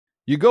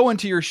You go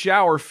into your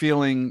shower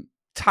feeling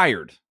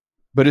tired,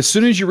 but as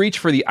soon as you reach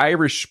for the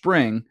Irish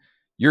Spring,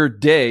 your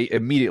day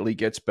immediately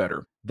gets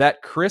better.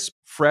 That crisp,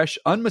 fresh,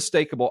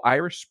 unmistakable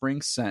Irish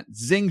Spring scent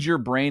zings your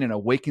brain and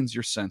awakens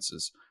your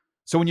senses.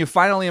 So when you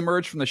finally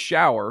emerge from the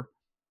shower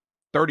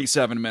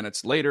 37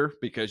 minutes later,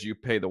 because you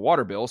pay the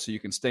water bill so you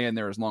can stay in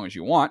there as long as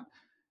you want,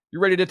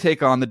 you're ready to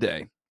take on the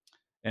day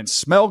and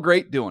smell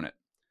great doing it.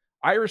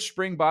 Irish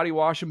Spring Body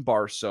Wash and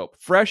Bar Soap.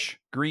 Fresh,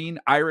 green,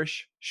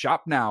 Irish.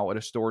 Shop now at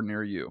a store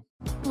near you.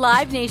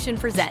 Live Nation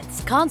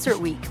presents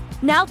Concert Week.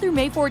 Now through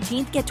May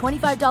 14th, get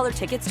 $25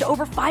 tickets to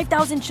over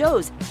 5,000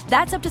 shows.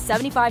 That's up to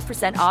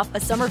 75% off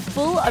a summer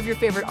full of your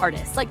favorite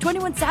artists like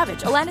 21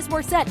 Savage, Alanis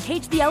Morissette,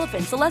 Cage the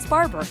Elephant, Celeste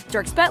Barber,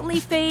 Dierks Bentley,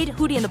 Fade,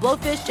 Hootie and the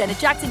Blowfish, Janet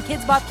Jackson,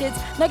 Kids Bop Kids,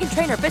 Meghan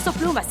Trainor, Bissell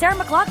Pluma, Sarah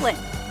McLachlan.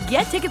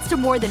 Get tickets to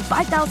more than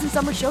 5,000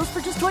 summer shows for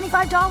just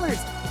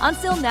 $25. On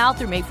sale now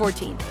through May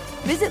 14th.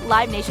 Visit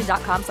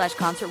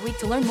LiveNation.com/Concert Week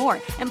to learn more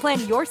and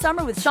plan your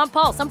summer with Sean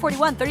Paul, Sum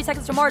 41, 30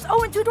 Seconds to Mars,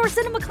 and Two Door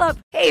Cinema Club.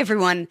 Hey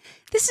everyone,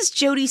 this is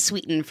Jody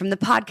Sweeten from the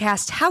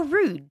podcast How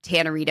Rude,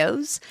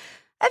 Tanneritos.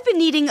 I've been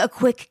needing a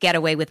quick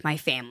getaway with my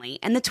family,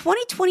 and the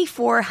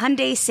 2024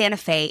 Hyundai Santa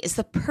Fe is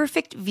the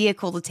perfect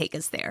vehicle to take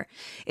us there.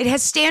 It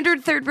has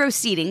standard third-row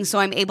seating, so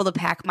I'm able to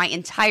pack my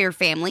entire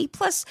family,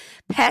 plus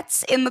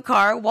pets, in the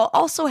car, while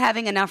also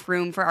having enough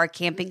room for our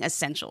camping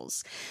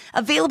essentials.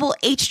 Available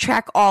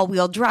H-Track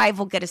all-wheel drive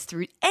will get us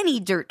through any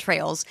dirt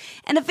trails,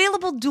 and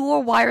available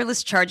dual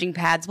wireless charging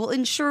pads will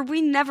ensure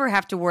we never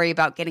have to worry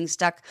about getting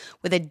stuck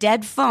with a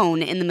dead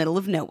phone in the middle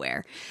of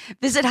nowhere.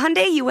 Visit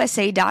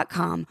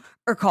HyundaiUSA.com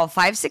or call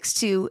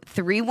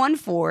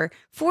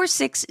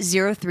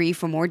 562-314-4603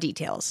 for more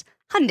details.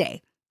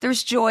 Hyundai,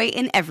 there's joy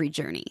in every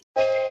journey.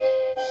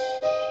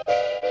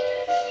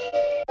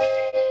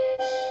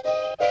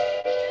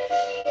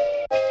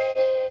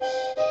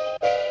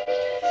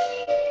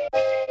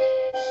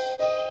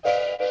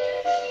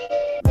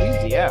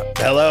 Yeah.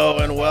 Hello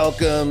and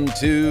welcome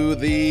to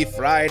the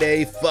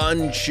Friday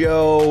Fun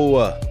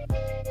Show.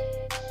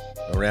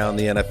 Around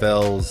the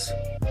NFL's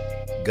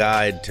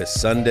guide to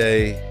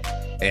Sunday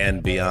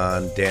and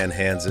beyond. Dan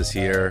Hans is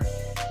here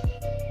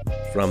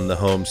from the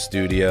home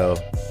studio.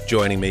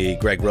 Joining me,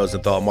 Greg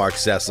Rosenthal, Mark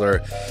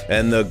Sessler,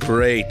 and the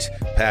great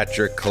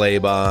Patrick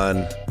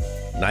Claybon.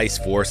 Nice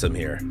foursome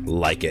here.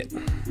 Like it.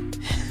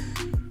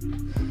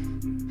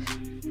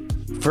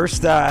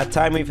 First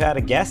time we've had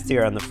a guest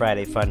here on the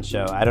Friday Fun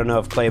Show. I don't know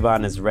if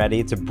Claybon is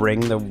ready to bring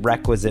the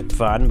requisite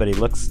fun, but he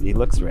looks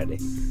ready.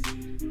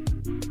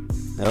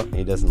 No,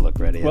 he doesn't look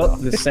ready at all. Well,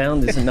 the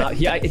sound is not...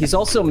 he's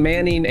also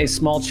manning a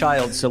small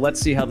child, so let's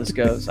see how this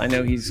goes. I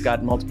know he's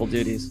got multiple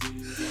duties.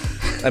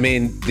 I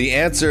mean, the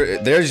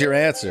answer... There's your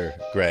answer,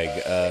 Greg.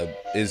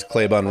 Is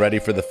Claybon ready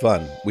for the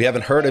fun? We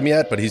haven't heard him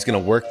yet, but he's going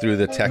to work through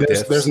the tech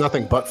diffs. There's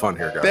nothing but fun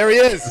here, guys. There he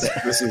is!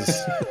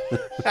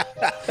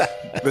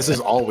 This is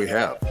all we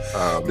have.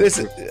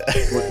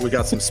 We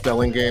got some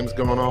spelling games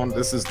going on.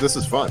 This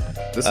is fun.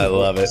 I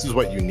love it. This is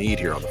what you need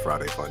here on the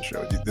Friday Fun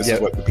Show. This is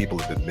what the people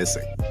have been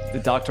missing. The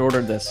doctor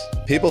ordered this.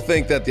 People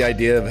think that the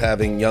idea of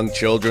having young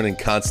children and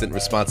constant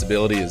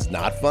responsibility is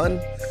not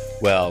fun.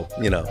 Well,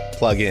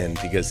 plug in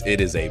because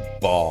it is a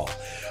ball.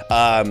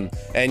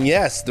 And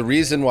yes, the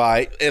reason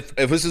why, if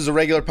this is a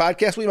regular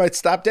podcast, we might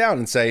stop down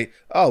and say,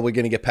 oh, we're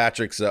going to get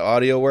Patrick's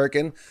audio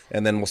working,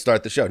 and then we'll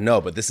start the show. No,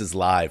 but this is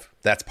live.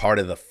 That's part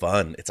of the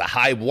fun. It's a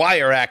high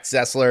wire act,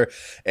 Sessler,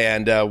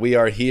 and we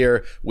are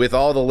here with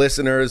all the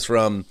listeners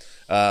from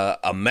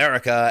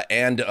America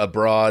and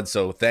abroad.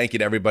 So thank you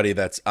to everybody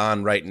that's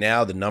on right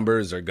now. The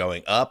numbers are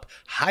going up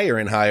higher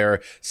and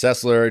higher.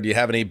 Sessler, do you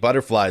have any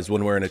butterflies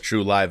when we're in a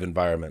true live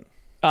environment?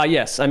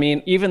 Yes. I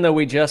mean, even though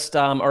we just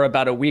are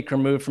about a week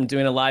removed from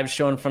doing a live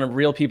show in front of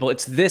real people,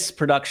 it's this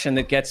production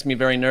that gets me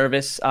very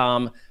nervous.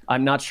 I'm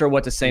not sure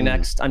what to say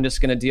next. I'm just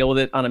going to deal with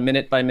it on a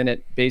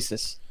minute-by-minute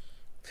basis.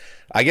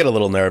 I get a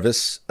little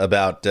nervous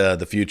about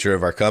the future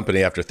of our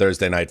company after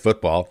Thursday Night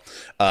Football,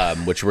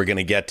 which we're going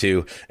to get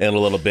to in a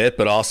little bit.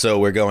 But also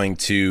we're going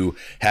to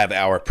have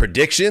our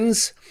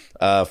predictions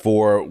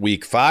for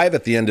Week 5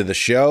 at the end of the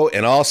show.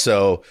 And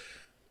also,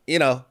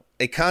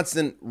 a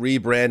constant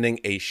rebranding,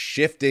 a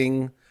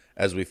shifting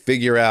as we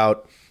figure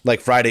out, like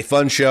Friday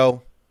Fun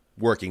Show,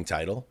 working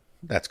title,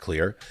 that's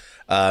clear.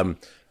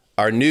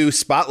 Our new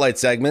Spotlight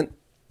segment,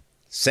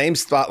 same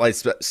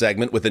Spotlight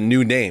segment with a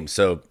new name.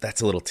 So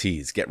that's a little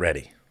tease. Get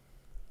ready.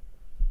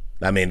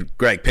 I mean,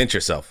 Greg, pinch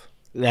yourself.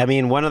 I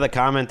mean, one of the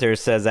commenters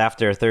says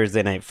after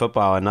Thursday Night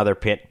Football, another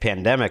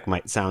pandemic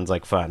might sound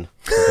like fun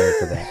compared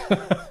to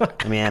that.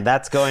 I mean,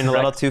 that's going a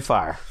little too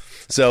far.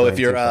 So if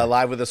you're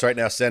live with us right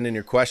now, send in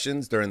your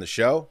questions during the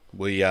show.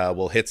 We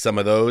will hit some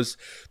of those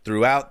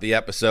throughout the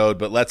episode.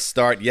 But let's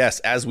start, yes,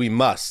 as we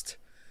must,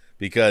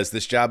 because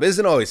this job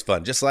isn't always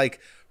fun. Just like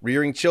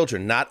rearing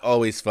children, not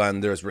always fun.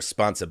 There's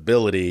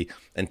responsibility.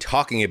 And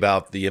talking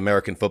about the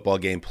American football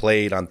game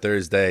played on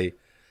Thursday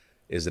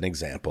is an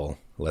example.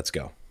 Let's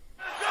go.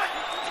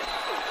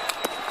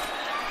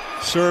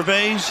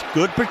 Surveys,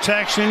 good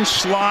protection,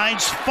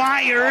 slides,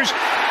 fires,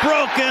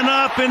 broken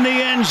up in the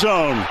end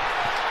zone.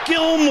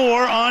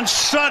 Gilmore on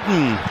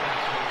Sutton.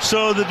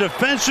 So the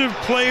defensive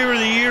player of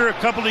the year a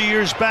couple of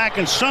years back,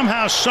 and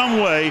somehow, some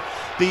way,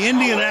 the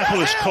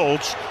Indianapolis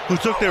Colts, who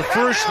took their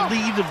first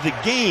lead of the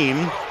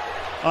game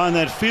on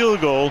that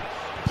field goal,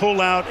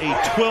 pull out a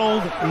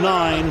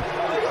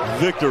 12-9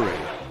 victory.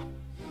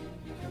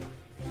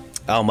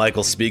 Al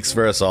Michaels speaks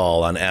for us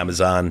all on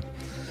Amazon.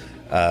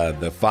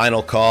 The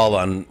final call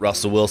on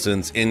Russell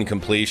Wilson's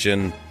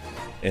incompletion,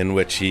 in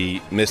which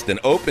he missed an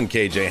open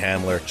KJ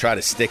Hamler, tried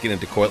to stick it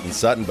into Courtland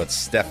Sutton, but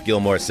Steph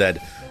Gilmore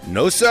said,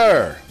 "No,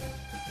 sir."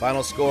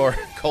 Final score,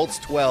 Colts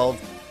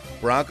 12,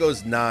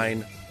 Broncos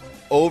 9.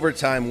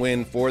 Overtime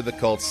win for the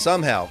Colts.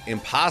 Somehow,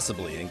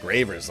 impossibly, and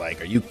Graver's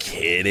like, "Are you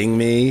kidding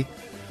me?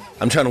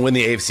 I'm trying to win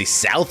the AFC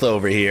South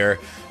over here."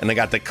 And they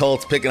got the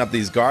Colts picking up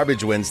these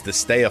garbage wins to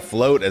stay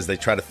afloat as they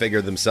try to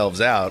figure themselves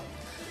out.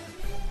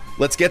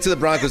 Let's get to the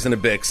Broncos in a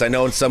bit, because I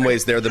know in some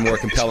ways they're the more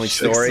compelling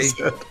story.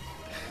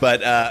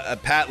 But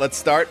Pat, let's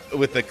start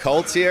with the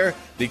Colts here,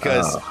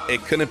 because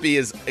it couldn't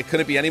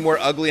be any more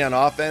ugly on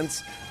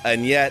offense,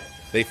 and yet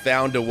they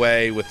found a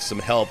way with some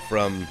help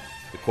from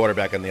the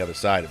quarterback on the other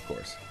side, of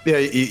course. Yeah,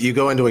 you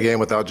go into a game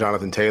without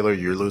Jonathan Taylor,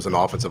 you're losing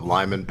offensive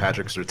lineman.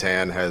 Patrick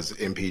Surtain has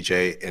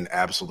MPJ in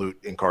absolute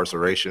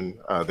incarceration.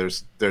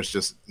 There's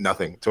just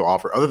nothing to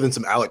offer other than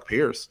some Alec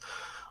Pierce.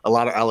 A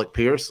lot of Alec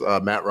Pierce.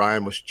 Matt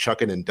Ryan was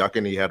chucking and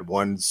ducking. He had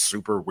one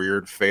super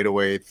weird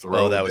fadeaway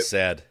throw. Oh, that was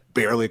sad.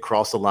 Barely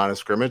crossed the line of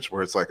scrimmage,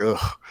 where it's like, ugh.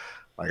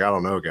 Like, I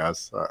don't know,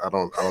 guys. I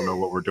don't know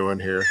what we're doing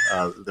here.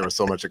 There was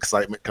so much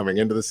excitement coming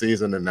into the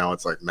season, and now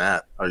it's like,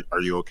 Matt,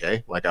 are you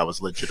okay? Like, I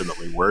was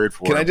legitimately worried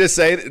for him. Can I just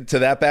say to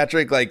that,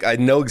 Patrick, like, I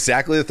know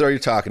exactly the throw you're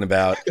talking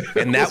about,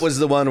 and that was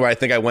the one where I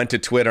think I went to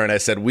Twitter and I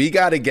said, we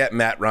got to get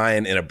Matt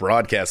Ryan in a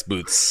broadcast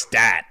booth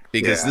stat,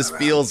 because this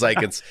feels like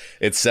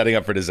it's setting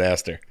up for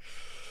disaster.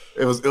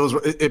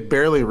 It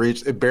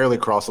barely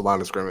crossed the line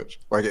of scrimmage.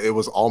 Like, it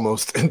was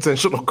almost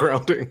intentional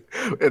grounding,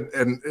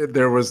 and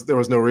there was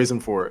no reason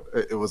for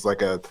it. It was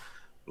like a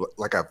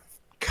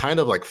kind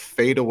of like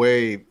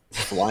fadeaway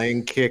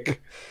flying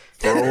kick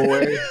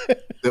throwaway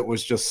that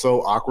was just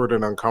so awkward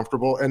and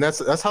uncomfortable. And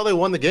that's how they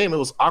won the game. It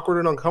was awkward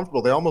and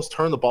uncomfortable. They almost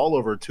turned the ball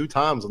over 2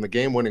 times on the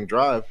game-winning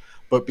drive,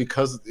 but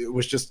because it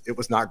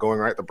was not going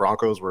right, the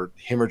Broncos were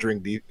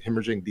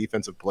hemorrhaging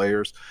defensive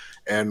players,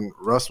 and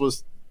Russ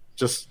was.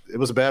 It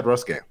was a bad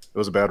Russ game. It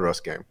was a bad Russ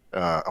game.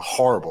 A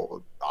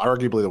horrible,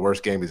 arguably the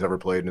worst game he's ever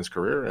played in his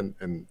career.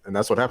 And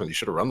that's what happened. You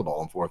should have run the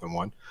ball on 4th and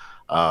 1,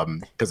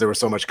 because there was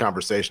so much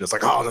conversation. It's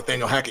like, oh,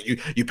 Nathaniel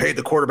Hackett, you paid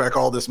the quarterback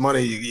all this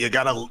money. You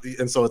gotta,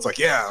 and so it's like,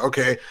 yeah,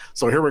 okay.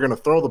 So here we're gonna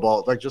throw the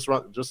ball. Like, just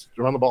run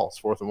the ball. It's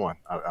 4th and 1.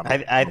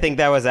 I think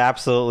that was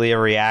absolutely a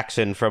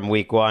reaction from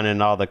week 1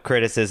 and all the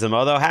criticism.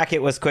 Although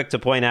Hackett was quick to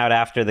point out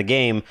after the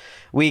game,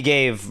 we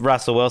gave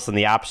Russell Wilson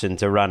the option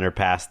to run or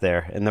pass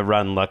there, and the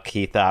run look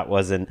he thought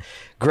wasn't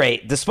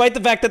great, despite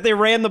the fact that they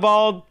ran the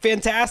ball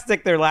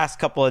fantastic their last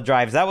couple of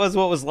drives. That was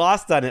what was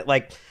lost on it.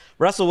 Like,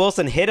 Russell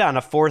Wilson hit on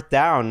a 4th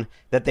down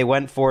that they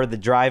went for the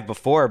drive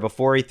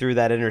before he threw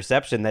that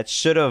interception that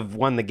should have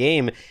won the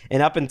game.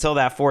 And up until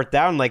that 4th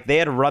down, like, they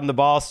had run the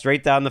ball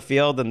straight down the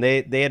field, and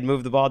they had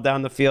moved the ball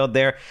down the field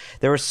there.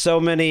 There were so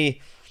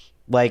many,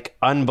 like,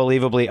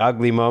 unbelievably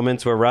ugly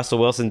moments where Russell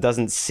Wilson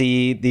doesn't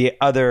see the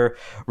other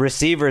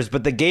receivers.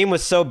 But the game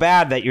was so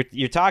bad that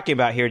you're talking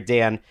about here,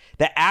 Dan,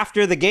 that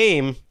after the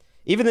game,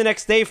 even the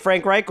next day,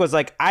 Frank Reich was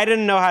like, I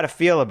didn't know how to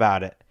feel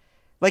about it.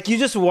 Like, you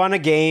just won a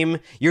game.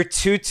 You're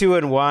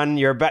 2-2-1.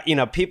 You're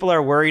about, people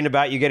are worrying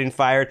about you getting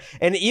fired.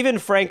 And even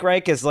Frank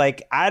Reich is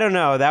like, I don't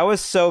know. That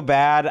was so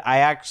bad. I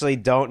actually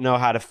don't know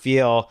how to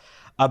feel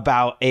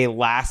about a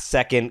last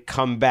second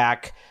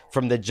comeback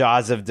from the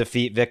jaws of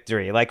defeat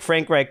victory. Like,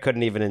 Frank Reich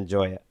couldn't even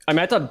enjoy it. I mean,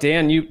 I thought,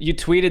 Dan, you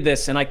tweeted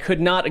this, and I could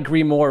not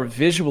agree more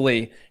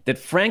visually that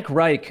Frank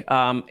Reich,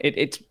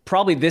 it's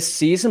probably this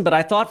season, but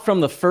I thought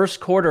from the first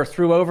quarter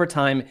through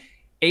overtime,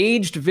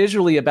 aged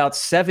visually about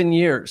 7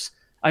 years.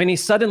 I mean, he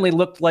suddenly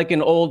looked like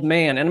an old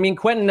man. And I mean,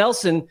 Quentin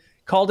Nelson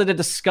called it a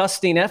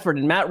disgusting effort,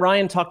 and Matt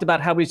Ryan talked about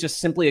how he's just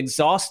simply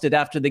exhausted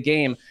after the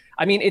game.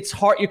 I mean, it's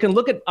hard. You can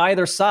look at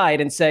either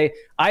side and say,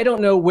 I don't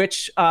know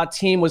which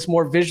team was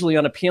more visually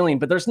unappealing,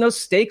 but there's no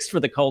stakes for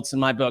the Colts in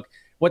my book.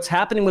 What's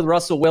happening with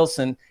Russell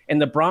Wilson and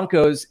the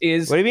Broncos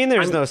is... What do you mean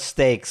there's no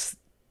stakes?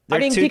 They're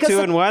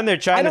 2-2-1. They're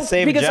trying to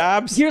save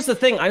jobs. Here's the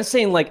thing. I'm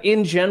saying, like,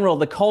 in general,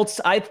 the Colts,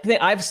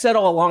 I've said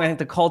all along, I think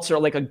the Colts are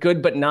like a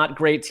good but not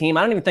great team.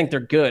 I don't even think they're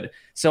good.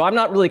 So I'm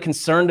not really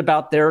concerned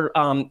about their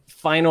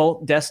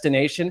final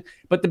destination.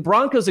 But the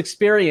Broncos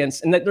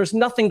experience, and that there's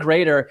nothing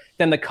greater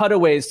than the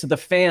cutaways to the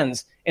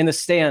fans in the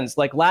stands.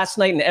 Like last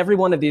night in every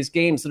one of these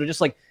games that are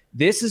just like,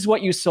 this is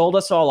what you sold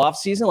us all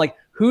offseason. Like,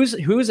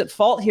 who's at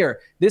fault here?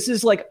 This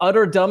is like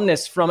utter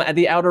dumbness from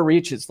the outer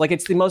reaches. Like,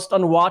 it's the most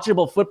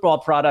unwatchable football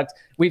product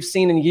we've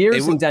seen in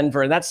years in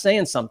Denver, and that's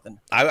saying something.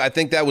 I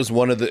think that was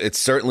one of the. It's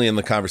certainly in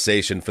the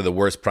conversation for the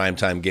worst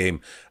primetime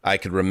game I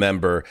could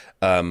remember.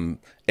 And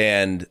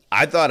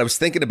I was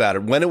thinking about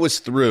it when it was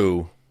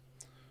through.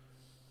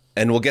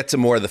 And we'll get to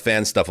more of the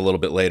fan stuff a little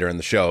bit later in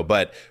the show.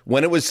 But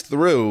when it was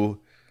through,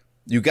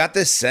 you got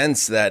this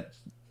sense that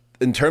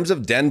in terms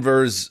of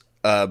Denver's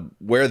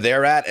where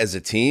they're at as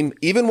a team,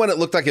 even when it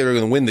looked like they were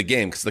going to win the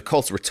game because the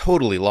Colts were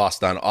totally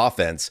lost on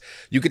offense,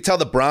 you could tell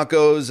the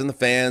Broncos and the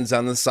fans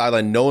on the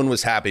sideline, no one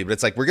was happy. But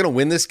it's like, we're going to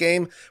win this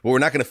game, but we're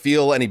not going to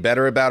feel any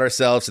better about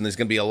ourselves, and there's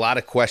going to be a lot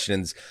of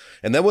questions.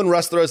 And then when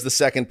Russ throws the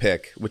second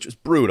pick, which was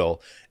brutal,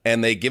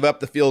 and they give up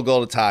the field goal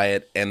to tie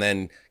it, and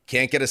then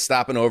can't get a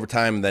stop in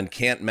overtime, and then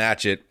can't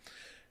match it,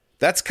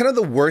 that's kind of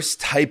the worst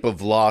type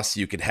of loss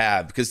you could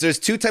have, because there's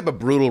two type of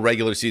brutal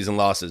regular season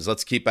losses.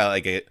 Let's keep out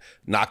like it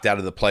knocked out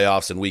of the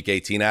playoffs in week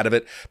 18 out of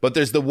it. But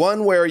there's the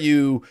one where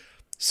you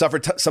suffer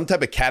some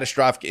type of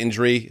catastrophic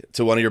injury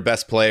to one of your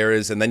best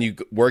players, and then you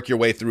work your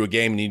way through a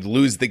game and you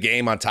lose the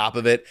game on top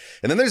of it.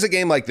 And then there's a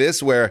game like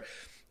this where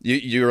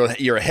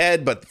you're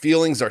ahead, but the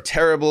feelings are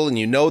terrible, and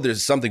you know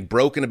there's something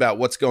broken about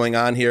what's going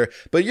on here,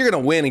 but you're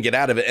going to win and get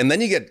out of it. And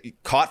then you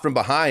get caught from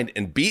behind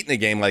and beat in a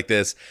game like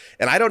this.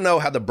 And I don't know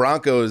how the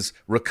Broncos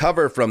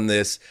recover from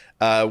this,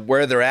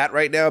 where they're at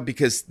right now,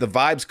 because the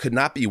vibes could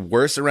not be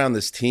worse around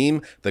this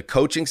team, the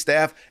coaching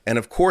staff, and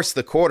of course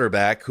the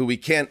quarterback, who we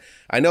can't,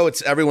 I know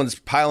it's everyone's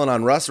piling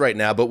on Russ right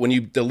now, but when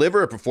you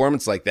deliver a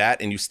performance like that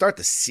and you start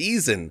the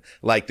season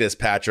like this,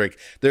 Patrick,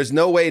 there's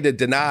no way to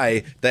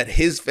deny that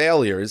his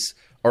failures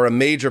are a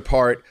major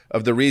part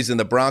of the reason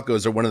the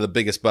Broncos are one of the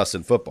biggest busts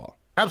in football.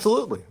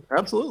 Absolutely.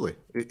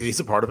 He's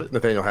a part of it.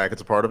 Nathaniel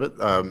Hackett's a part of it.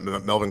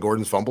 Melvin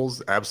Gordon's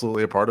fumbles,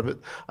 absolutely a part of it.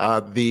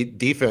 The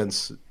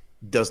defense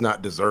does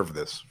not deserve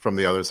this from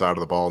the other side of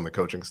the ball and the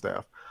coaching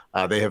staff.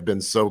 They have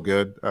been so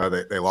good.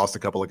 They lost a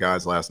couple of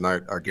guys last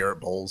night. Garrett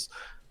Bowles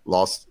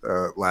lost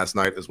last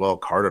night as well,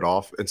 carted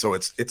off. And so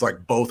it's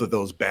like both of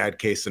those bad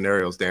case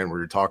scenarios, Dan, where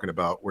you're talking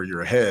about where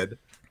you're ahead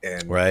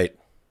and right,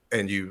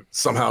 and you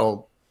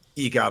somehow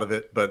eke out of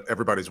it, but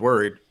everybody's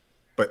worried.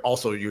 But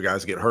also you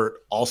guys get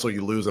hurt. Also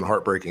you lose in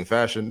heartbreaking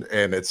fashion.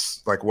 And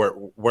it's like, where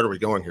are we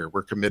going here?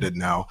 We're committed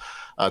now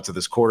to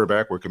this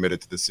quarterback. We're committed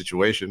to this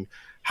situation.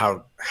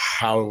 How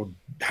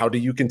do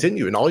you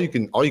continue? And all you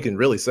can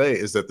really say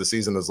is that the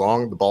season is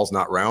long, the ball's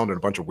not round, and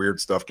a bunch of weird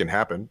stuff can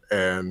happen.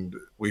 And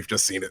we've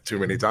just seen it too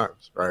many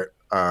times, right?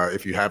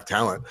 If you have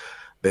talent,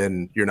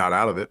 then you're not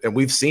out of it. And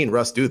we've seen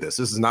Russ do this.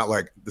 This is not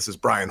like this is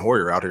Brian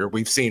Hoyer out here.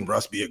 We've seen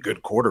Russ be a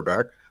good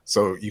quarterback.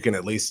 So you can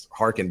at least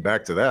hearken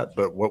back to that.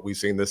 But what we've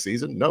seen this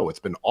season, no, it's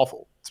been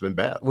awful. It's been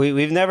bad.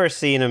 We've never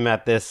seen him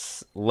at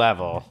this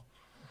level.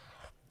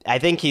 I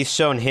think he's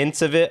shown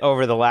hints of it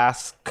over the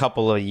last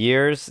couple of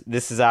years.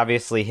 This is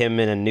obviously him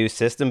in a new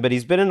system, but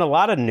he's been in a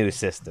lot of new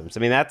systems. I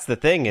mean, that's the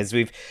thing, is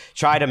we've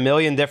tried a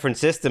million different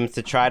systems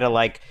to try to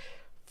like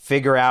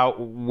figure out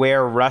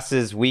where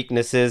Russ's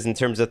weaknesses in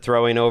terms of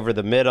throwing over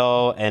the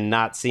middle and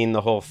not seeing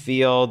the whole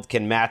field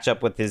can match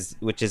up with his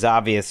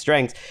obvious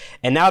strengths.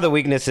 And now the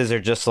weaknesses are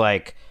just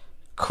like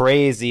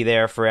crazy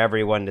there for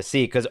everyone to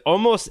see, because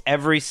almost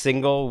every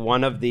single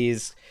one of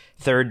these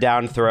third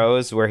down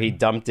throws where he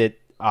dumped it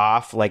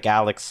off like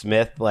Alex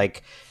Smith,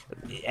 like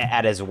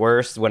at his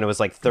worst, when it was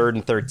like 3rd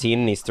and 13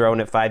 and he's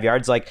throwing it 5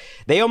 yards, like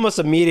they almost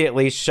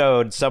immediately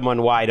showed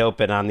someone wide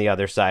open on the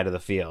other side of the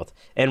field,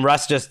 and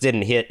Russ just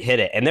didn't hit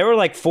it. And there were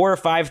like 4 or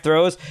 5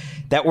 throws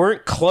that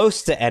weren't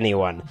close to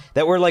anyone,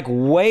 that were like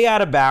way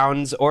out of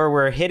bounds, or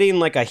were hitting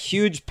like a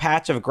huge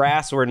patch of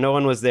grass where no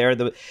one was there.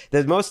 The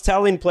most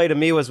telling play to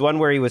me was one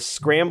where he was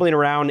scrambling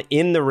around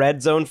in the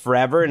red zone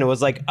forever, and it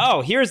was like,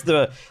 oh, here's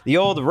the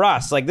old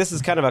Russ, like this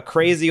is kind of a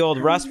crazy old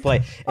Russ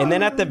play. And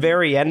then at the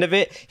very end of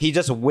it, he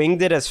just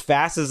winged it as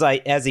fast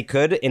as he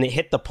could, and it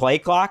hit the play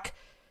clock,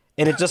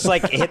 and it just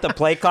like hit the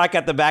play clock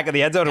at the back of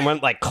the end zone and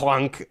went like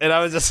clunk. And I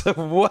was just like,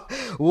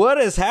 what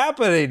is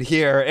happening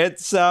here?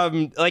 It's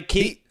like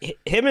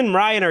him and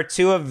Ryan are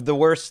 2 of the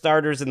worst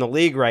starters in the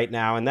league right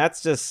now, and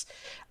that's just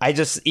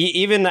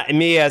even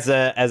me as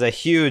a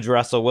huge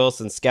Russell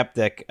Wilson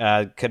skeptic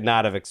could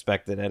not have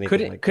expected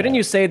anything like couldn't that.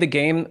 You say the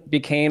game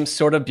became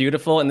sort of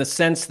beautiful in the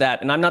sense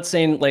that, and I'm not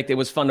saying like it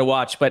was fun to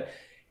watch, but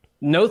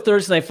no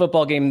Thursday night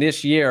football game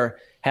this year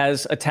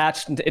has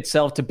attached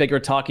itself to bigger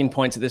talking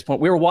points at this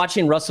point. We were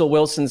watching Russell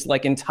Wilson's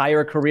like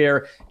entire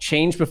career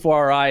change before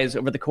our eyes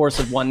over the course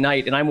of one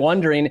night. And I'm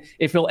wondering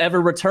if he'll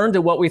ever return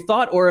to what we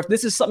thought, or if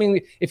this is something,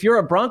 if you're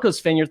a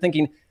Broncos fan, you're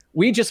thinking,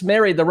 we just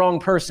married the wrong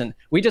person.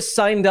 We just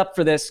signed up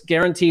for this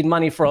guaranteed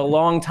money for a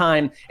long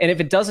time. And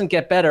if it doesn't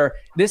get better,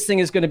 this thing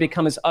is going to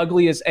become as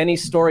ugly as any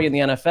story in the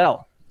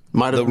NFL.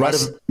 Might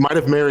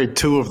have married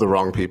 2 of the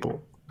wrong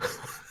people.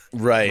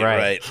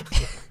 Right.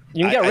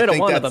 You can get rid of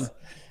one of them.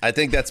 I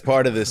think that's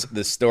part of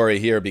this story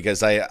here,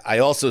 because I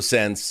also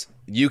sense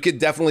you could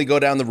definitely go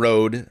down the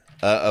road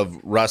of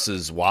Russ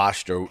is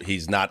washed, or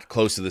he's not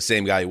close to the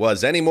same guy he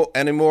was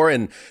anymore.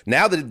 And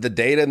now the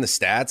data and the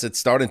stats, it's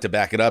starting to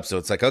back it up. So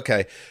it's like,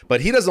 okay,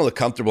 but he doesn't look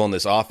comfortable in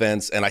this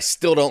offense. And I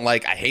still don't I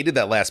hated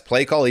that last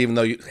play call, even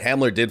though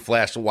Hamler did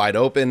flash wide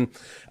open.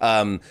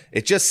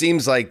 It just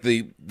seems like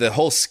the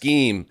whole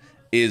scheme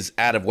is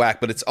out of whack.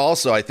 But it's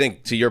also, I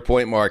think, to your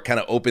point, Mark, kind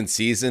of open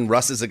season.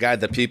 Russ is a guy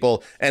that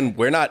people, and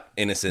we're not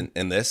innocent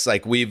in this,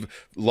 like we've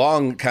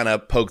long kind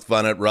of poked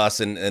fun at Russ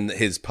and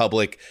his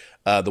public,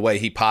 the way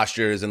he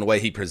postures and the way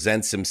he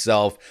presents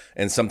himself.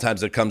 And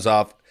sometimes it comes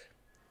off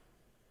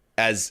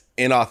as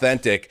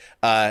inauthentic.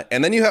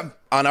 And then you have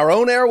on our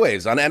own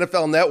airwaves on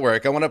NFL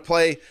Network, I want to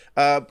play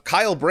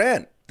Kyle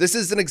Brandt. This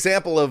is an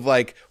example of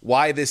like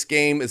why this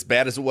game, as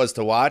bad as it was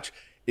to watch,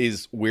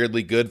 is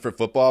weirdly good for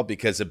football,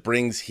 because it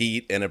brings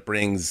heat and it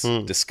brings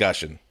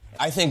discussion.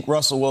 I think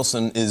Russell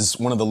Wilson is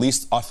one of the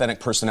least authentic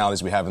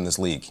personalities we have in this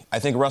league. I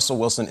think Russell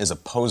Wilson is a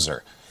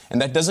poser.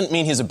 And that doesn't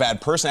mean he's a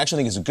bad person. I actually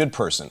think he's a good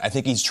person. I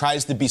think he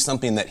tries to be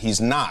something that he's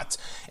not.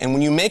 And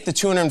when you make the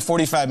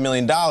 $245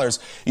 million,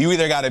 you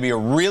either got to be a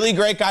really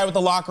great guy with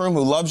the locker room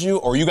who loves you,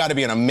 or you got to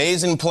be an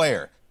amazing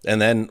player.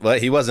 And then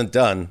he wasn't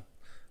done.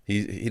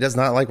 He does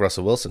not like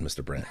Russell Wilson,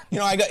 Mr. Brandt. You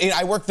know,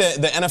 I work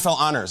the NFL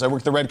honors. I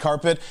work the red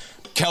carpet.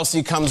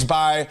 Kelsey comes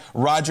by.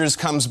 Rodgers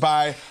comes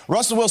by.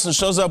 Russell Wilson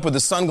shows up with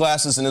his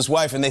sunglasses and his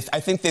wife, and I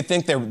think they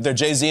think they're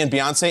Jay-Z and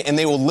Beyonce, and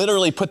they will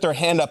literally put their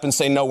hand up and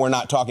say, no, we're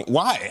not talking.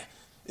 Why?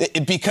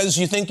 Because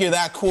you think you're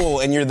that cool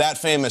and you're that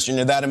famous and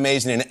you're that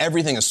amazing and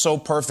everything is so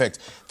perfect.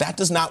 That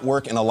does not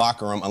work in a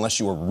locker room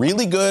unless you are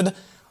really good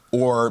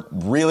or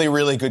really,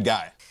 really good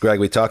guy. Greg,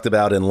 we talked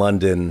about in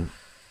London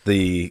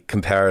the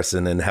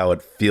comparison and how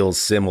it feels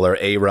similar,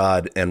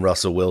 A-Rod and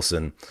Russell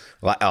Wilson,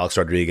 Alex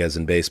Rodriguez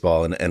in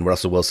baseball and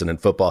Russell Wilson in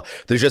football.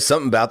 There's just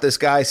something about this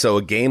guy. So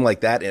a game like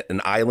that,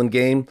 an island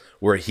game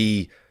where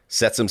he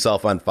sets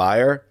himself on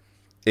fire,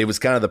 it was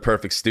kind of the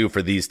perfect stew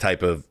for these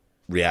type of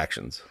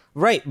reactions.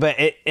 Right, but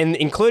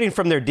including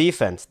from their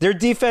defense. Their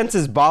defense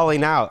is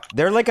balling out.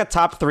 They're like a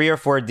top 3 or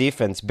 4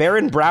 defense.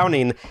 Baron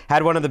Browning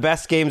had one of the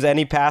best games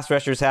any pass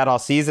rushers had all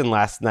season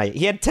last night.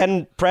 He had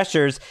 10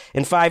 pressures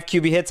and 5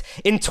 QB hits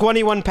in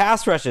 21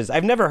 pass rushes.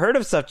 I've never heard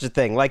of such a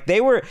thing. Like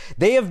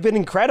they have been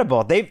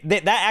incredible.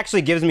 That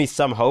actually gives me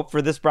some hope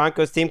for this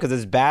Broncos team, because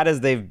as bad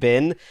as they've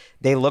been,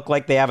 they look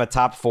like they have a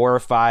top 4 or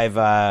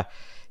 5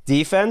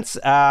 defense.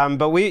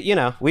 But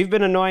we've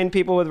been annoying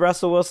people with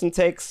Russell Wilson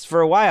takes for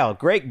a while.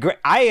 Great.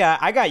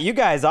 I got you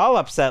guys all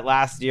upset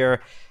last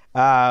year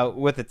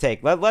with the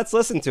take. Let's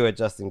listen to it,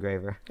 Justin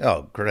Graver.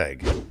 Oh,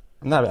 Greg.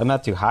 I'm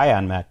not too high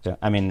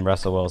on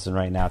Russell Wilson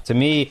right now. To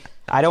me,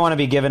 I don't want to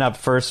be giving up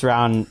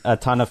a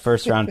ton of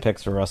first round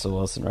picks for Russell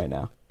Wilson right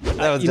now.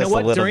 That was you know just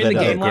what? During the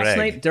game last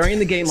night,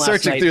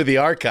 searching through the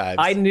archives,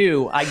 I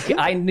knew,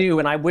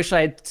 and I wish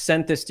I had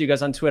sent this to you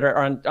guys on Twitter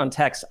or on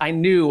text. I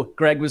knew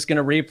Greg was going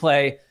to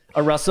replay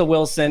a Russell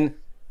Wilson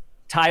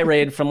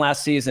tirade from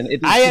last season.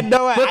 I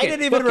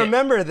didn't even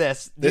remember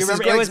this. Do you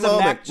remember? It was the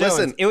Mac Jones.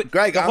 Listen,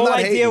 Greg, the whole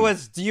idea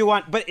was, do you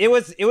want? But it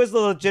was a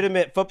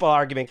legitimate football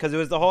argument, because it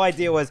was the whole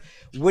idea was,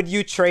 would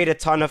you trade a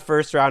ton of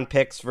first round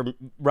picks for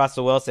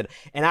Russell Wilson?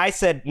 And I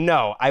said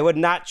no, I would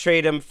not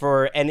trade him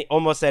for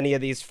almost any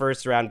of these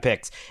first round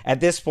picks. At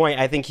this point,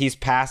 I think he's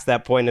past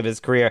that point of his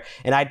career,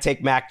 and I'd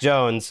take Mac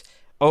Jones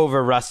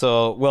over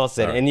Russell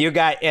Wilson. Right. And you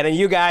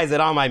guys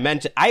at all my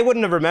mention, I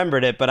wouldn't have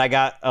remembered it, but I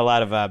got a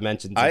lot of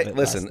mentions.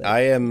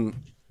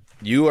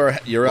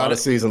 You're on a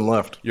season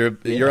left.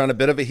 You're on a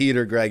bit of a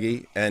heater,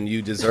 Greggy, and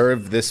you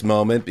deserve this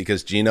moment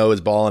because Geno is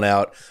balling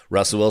out.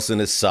 Russell Wilson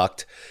is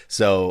sucked.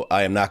 So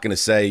I am not going to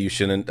say you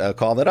shouldn't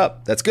call that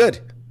up. That's good.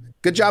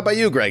 Good job by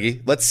you,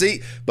 Greggy. Let's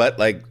see. But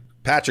like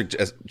Patrick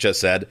just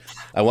said,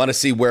 I want to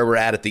see where we're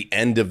at the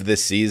end of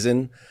this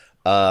season,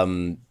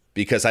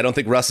 because I don't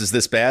think Russ is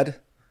this bad.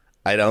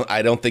 I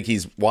don't think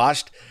he's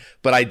washed,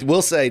 but I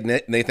will say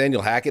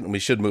Nathaniel Hackett, and we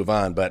should move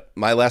on, but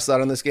my last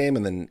thought on this game,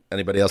 and then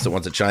anybody else that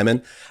wants to chime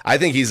in, I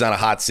think he's on a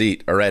hot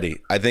seat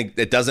already. I think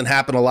it doesn't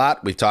happen a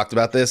lot. We've talked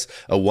about this,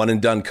 a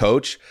one-and-done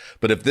coach,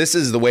 but if this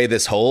is the way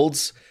this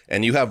holds,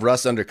 and you have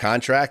Russ under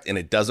contract, and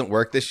it doesn't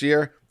work this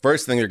year,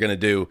 first thing you're going to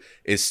do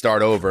is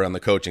start over on the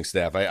coaching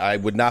staff. I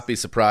would not be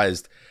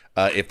surprised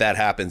if that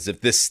happens,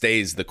 if this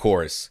stays the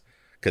course,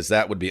 because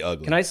that would be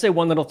ugly. Can I say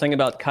one little thing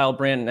about Kyle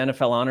Brandt and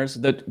NFL honors?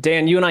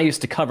 Dan, you and I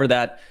used to cover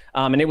that,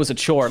 and it was a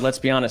chore, let's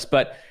be honest.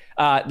 But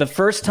the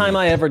first time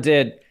I ever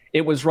did,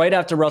 it was right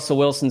after Russell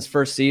Wilson's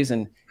first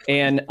season,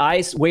 and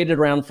I waited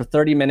around for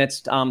 30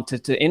 minutes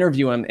to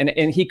interview him,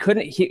 and he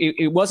couldn't.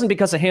 It wasn't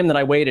because of him that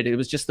I waited. It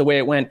was just the way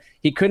it went.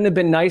 He couldn't have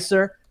been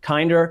nicer,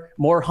 kinder,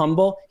 more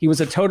humble. He was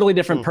a totally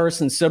different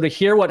person. So to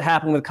hear what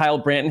happened with Kyle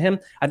Brandt and him,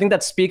 I think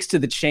that speaks to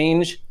the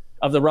change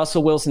of the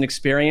Russell Wilson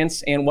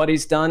experience and what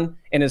he's done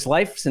in his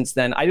life since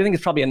then. I do think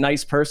he's probably a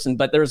nice person,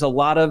 but there's a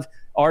lot of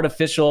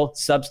artificial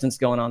substance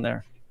going on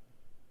there.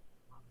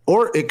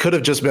 Or it could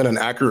have just been an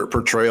accurate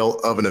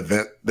portrayal of an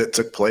event that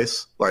took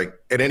place. Like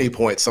at any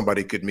point,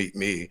 somebody could meet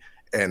me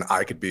and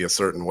I could be a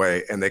certain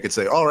way, and they could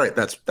say, all right,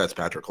 that's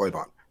Patrick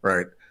Claybon,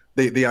 right?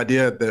 The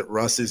idea that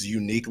Russ is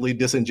uniquely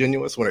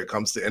disingenuous when it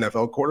comes to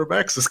NFL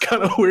quarterbacks is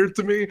kind of weird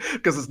to me,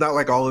 because it's not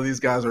like all of these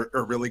guys are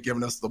really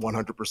giving us the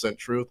 100%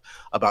 truth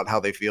about how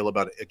they feel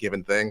about a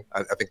given thing.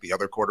 I think the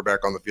other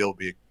quarterback on the field would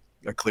be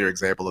a clear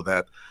example of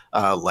that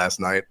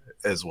last night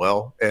as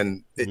well.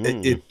 And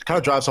it kind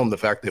of drives home the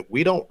fact that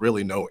we don't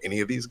really know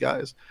any of these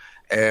guys.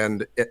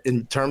 And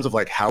in terms of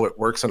like how it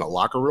works in a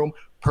locker room,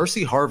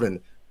 Percy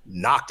Harvin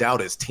knocked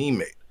out his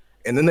teammate,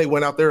 and then they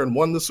went out there and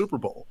won the Super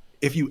Bowl.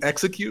 if you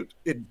execute,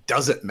 it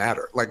doesn't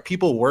matter. Like,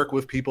 people work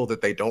with people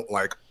that they don't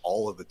like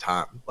all of the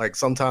time. Like,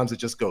 sometimes it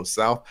just goes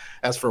south.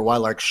 As for why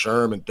like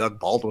Sherm and Doug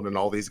Baldwin and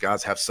all these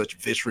guys have such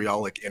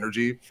vitriolic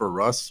energy for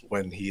Russ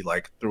when he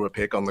like threw a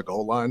pick on the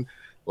goal line,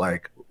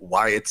 like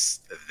why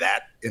it's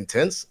that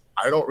intense,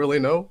 I don't really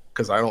know,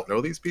 because I don't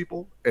know these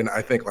people. And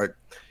I think like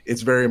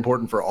it's very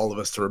important for all of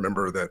us to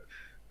remember that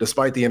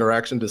despite the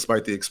interaction,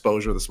 despite the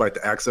exposure, despite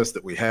the access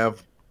that we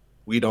have,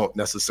 we don't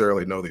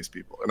necessarily know these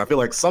people. And I feel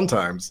like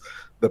sometimes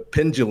the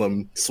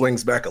pendulum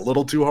swings back a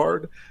little too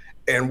hard,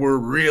 and we're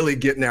really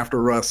getting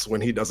after Russ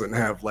when he doesn't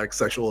have like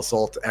sexual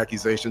assault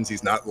accusations.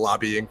 He's not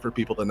lobbying for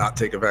people to not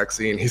take a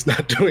vaccine. He's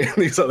not doing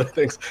these other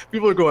things.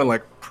 People are going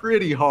like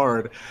pretty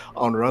hard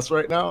on Russ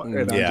right now.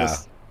 And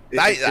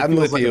I'm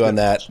with you on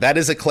that. That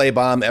is a clay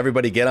bomb.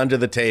 Everybody get under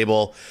the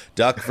table,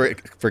 duck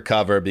for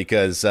cover,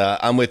 because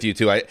I'm with you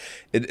too.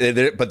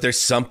 But there's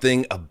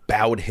something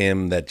about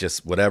him that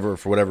just for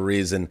whatever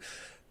reason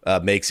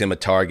makes him a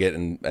target.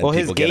 And well,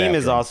 his game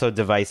is also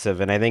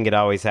divisive, and I think it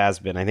always has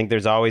been. I think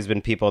there's always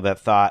been people that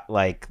thought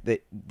like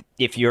that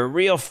if you're a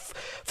real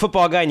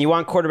football guy and you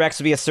want quarterbacks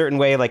to be a certain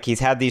way, like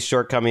he's had these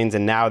shortcomings,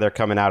 and now they're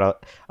coming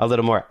out a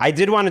little more. I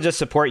did want to just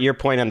support your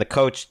point on the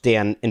coach,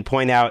 Dan, and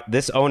point out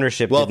this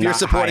ownership. Well, if you're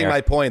supporting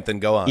my point, then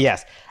go on.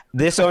 Yes.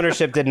 This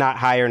ownership did not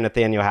hire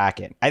Nathaniel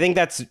Hackett. I think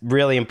that's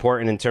really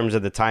important in terms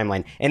of the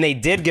timeline. And they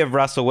did give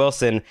Russell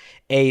Wilson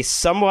a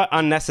somewhat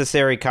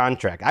unnecessary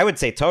contract. I would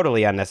say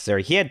totally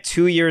unnecessary. He had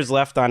 2 years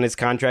left on his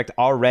contract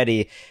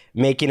already,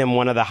 making him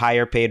one of the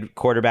higher paid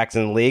quarterbacks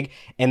in the league.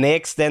 And they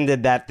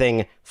extended that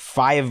thing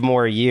 5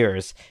 more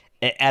years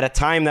at a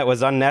time that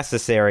was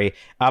unnecessary.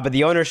 But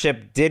the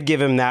ownership did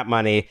give him that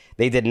money.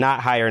 They did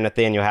not hire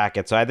Nathaniel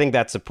Hackett. So I think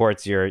that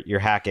supports your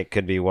Hackett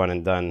could be one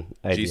and done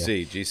idea.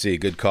 GC,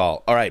 good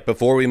call. All right,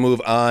 before we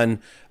move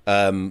on,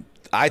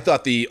 I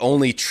thought the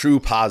only true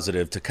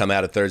positive to come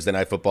out of Thursday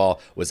Night Football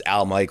was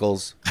Al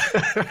Michaels,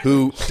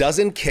 who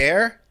doesn't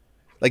care.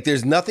 Like,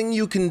 there's nothing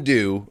you can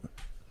do.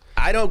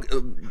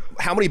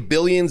 How many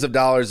billions of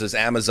dollars is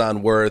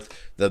Amazon worth?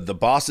 The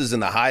bosses in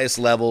the highest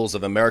levels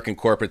of American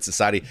corporate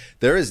society.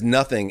 There is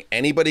nothing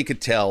anybody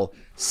could tell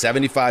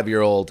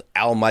 75-year-old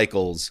Al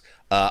Michaels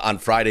on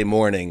Friday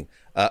morning.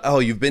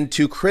 You've been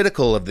too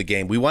critical of the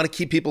game. We want to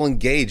keep people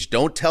engaged.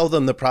 Don't tell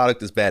them the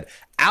product is bad.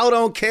 Al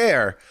don't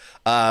care.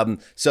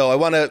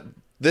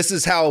 This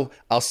is how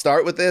I'll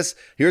start with this.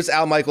 Here's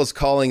Al Michaels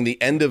calling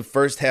the end of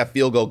first half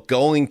field goal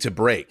going to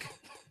break.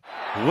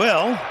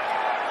 Well,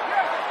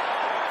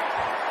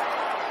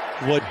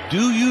 what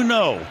do you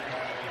know?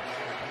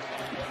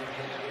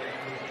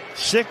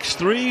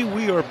 6-3,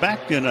 we are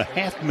back in a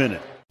half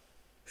minute.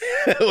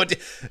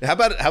 How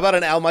about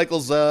an Al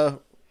Michaels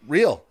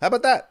reel? How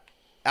about that?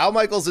 Al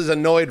Michaels is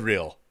annoyed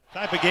reel.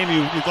 Type of game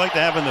you'd like to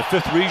have in the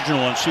 5th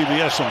Regional on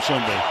CBS on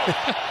Sunday.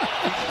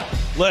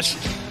 Lest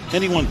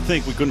anyone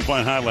think we couldn't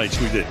find highlights,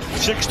 we did.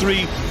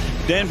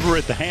 6-3, Denver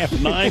at the half,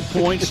 9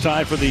 points,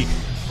 tied for the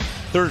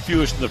third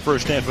fewest in the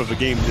first half of a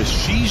game this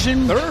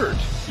season. Third?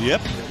 Yep.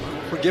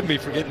 Forgive me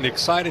for getting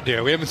excited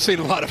there. We haven't seen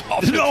a lot of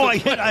offense. No, I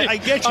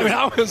get you. I mean,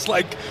 I was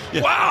like,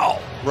 wow.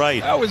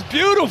 Right. That was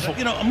beautiful.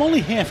 You know, I'm only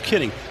half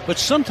kidding, but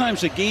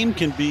sometimes a game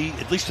can be,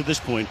 at least to this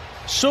point,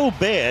 so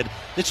bad,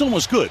 it's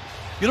almost good.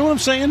 You know what I'm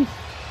saying?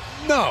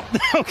 No.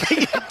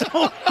 Okay,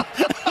 don't.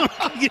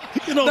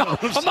 You know no,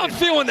 what I'm not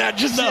feeling that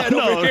just yet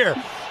over here.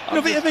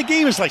 You know, if a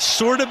game is like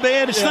sort of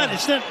bad,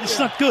 it's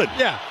not good.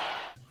 Yeah.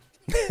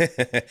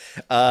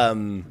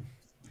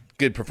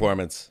 Good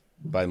performance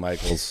by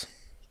Michaels.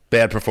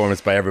 Bad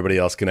performance by everybody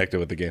else connected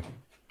with the game.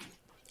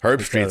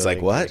 Herb Street's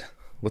like, what?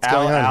 What's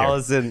going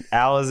on here?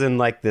 Al is in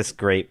like this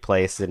great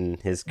place in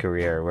his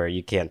career where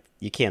you can't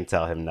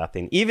tell him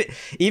nothing.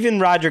 Even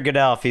Roger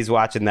Goodell, if he's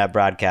watching that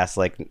broadcast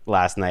like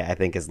last night, I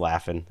think is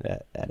laughing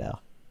at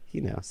Al. He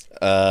knows.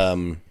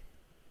 All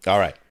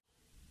right.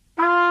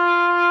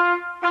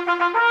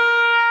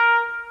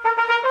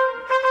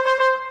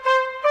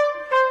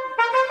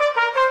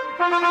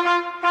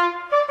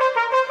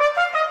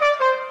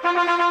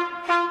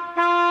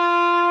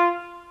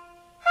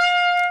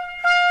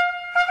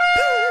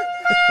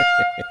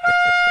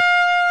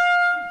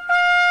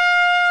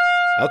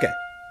 Okay.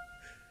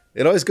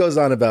 It always goes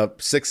on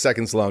about 6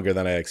 seconds longer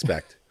than I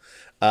expect.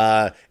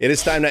 It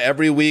is time that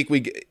every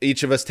week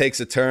each of us takes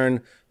a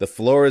turn. The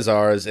floor is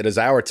ours. It is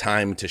our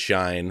time to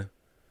shine.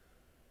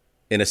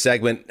 In a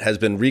segment has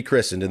been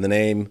rechristened in the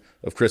name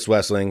of Chris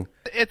Wessling.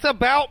 It's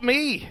about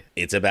me.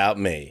 It's about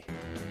me.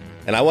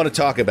 And I want to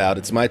talk about,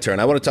 it's my turn,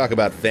 I want to talk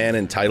about fan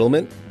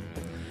entitlement.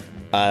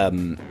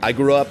 I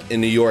grew up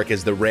in New York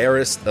as the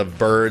rarest of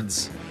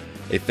birds,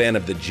 a fan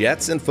of the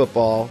Jets in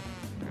football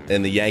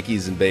and the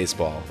Yankees in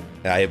baseball.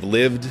 I have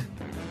lived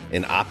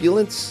in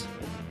opulence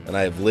and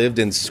I have lived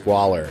in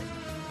squalor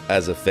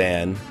as a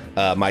fan.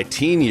 My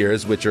teen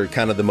years, which are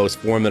kind of the most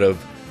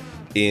formative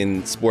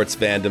in sports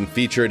fandom,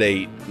 featured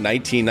a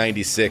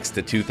 1996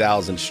 to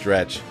 2000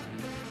 stretch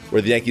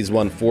where the Yankees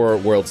won 4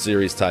 World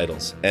Series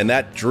titles. And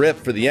that drip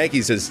for the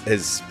Yankees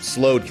has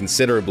slowed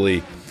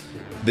considerably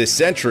this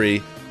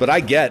century, But I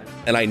get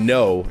and I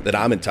know that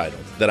I'm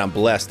entitled, that I'm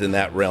blessed in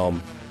that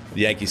realm.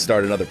 The Yankees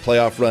start another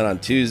playoff run on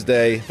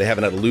Tuesday. They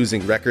haven't had a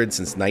losing record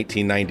since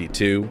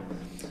 1992.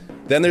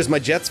 Then there's my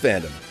Jets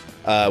fandom,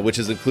 which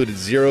has included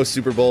 0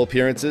 Super Bowl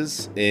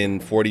appearances in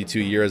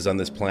 42 years on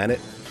this planet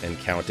and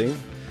counting.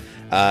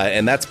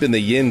 And that's been the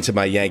yin to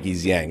my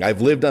Yankees yang.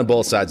 I've lived on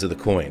both sides of the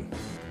coin,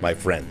 my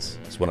friends,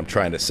 is what I'm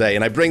trying to say.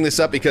 And I bring this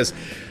up because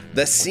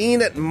the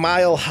scene at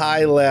Mile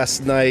High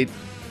last night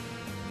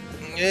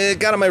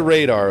got on my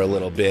radar a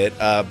little bit.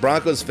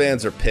 Broncos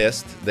fans are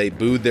pissed. They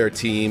booed their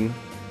team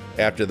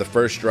after the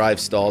first drive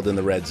stalled in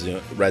the red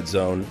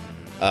zone.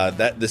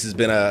 This has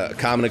been a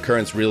common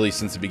occurrence really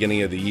since the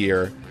beginning of the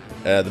year.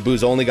 The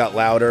boos only got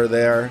louder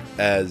there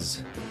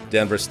as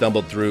Denver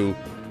stumbled through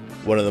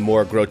one of the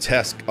more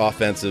grotesque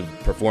offensive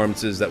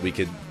performances that we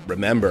could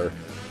remember.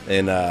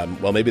 And,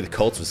 maybe the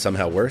Colts was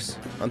somehow worse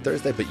on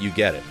Thursday, but you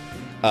get it.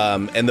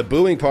 And the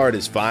booing part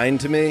is fine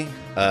to me.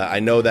 I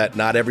know that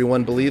not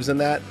everyone believes in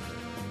that,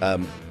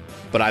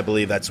 but I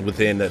believe that's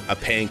within a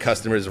paying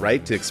customer's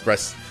right to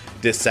express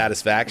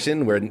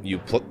dissatisfaction where you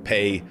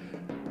pay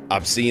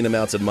obscene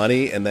amounts of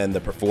money and then the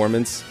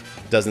performance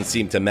doesn't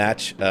seem to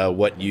match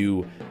what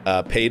you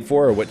paid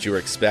for or what you were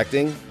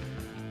expecting.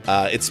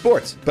 It's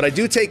sports. But I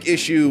do take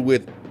issue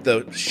with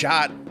the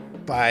shot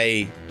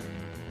by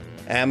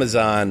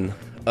Amazon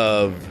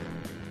of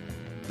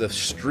the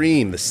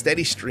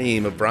steady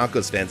stream of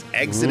Broncos fans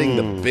exiting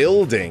the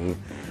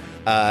building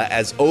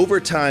as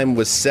overtime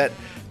was set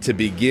to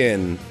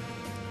begin.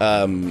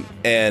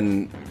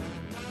 And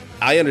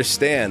I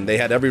understand they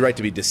had every right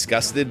to be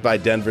disgusted by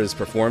Denver's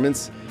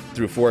performance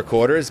through 4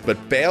 quarters, but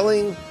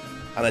bailing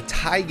on a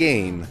tie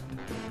game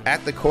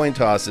at the coin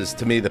toss is,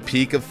 to me, the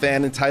peak of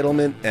fan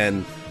entitlement.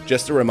 And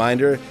just a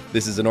reminder,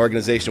 this is an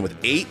organization with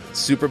 8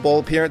 Super Bowl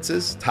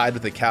appearances, tied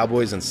with the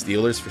Cowboys and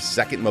Steelers for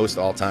second most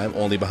all time,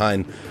 only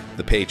behind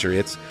the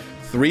Patriots.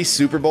 3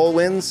 Super Bowl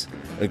wins,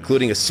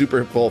 including a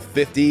Super Bowl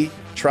 50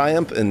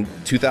 triumph in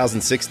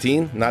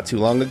 2016, not too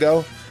long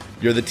ago.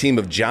 You're the team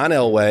of John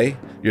Elway.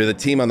 You're the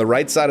team on the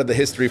right side of the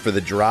history for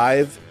the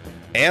drive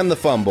and the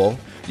fumble.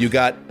 You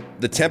got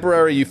the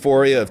temporary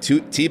euphoria of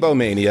Tebow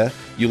mania.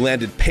 You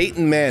landed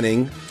Peyton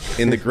Manning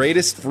in the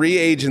greatest free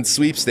agent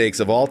sweepstakes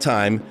of all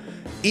time.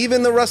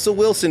 Even the Russell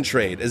Wilson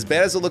trade, as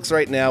bad as it looks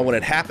right now, when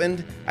it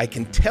happened, I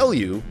can tell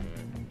you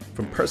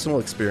from personal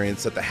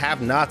experience that the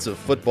have-nots of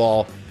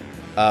football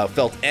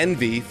felt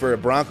envy for a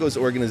Broncos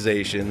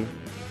organization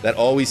that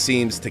always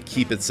seems to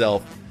keep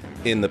itself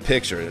in the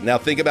picture. Now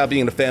think about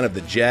being a fan of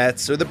the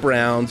Jets or the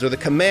Browns or the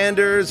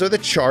Commanders or the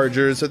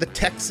Chargers or the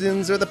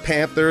Texans or the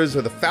Panthers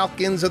or the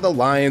Falcons or the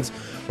Lions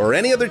or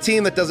any other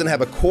team that doesn't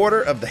have a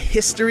quarter of the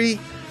history,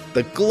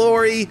 the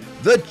glory,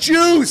 the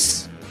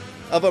juice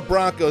of a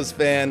Broncos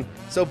fan.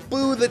 So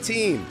boo the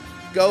team.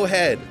 Go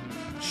ahead.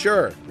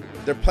 Sure,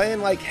 they're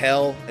playing like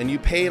hell and you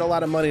paid a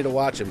lot of money to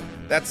watch them.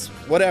 That's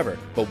whatever.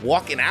 But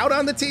walking out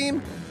on the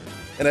team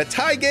in a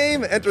tie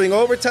game, entering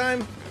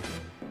overtime,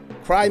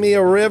 cry me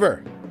a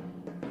river.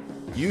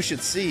 You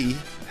should see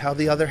how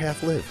the other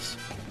half lives.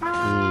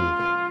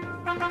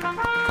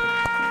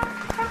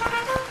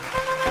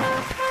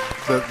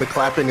 The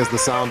clapping is the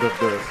sound of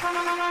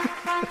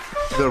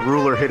the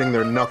ruler hitting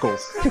their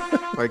knuckles.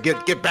 Like,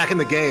 get back in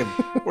the game.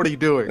 What are you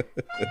doing?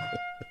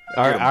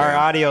 Our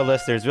audio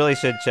listeners really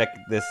should check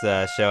this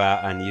show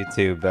out on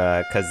YouTube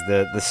because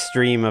the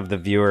stream of the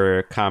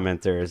viewer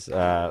commenters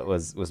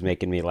was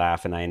making me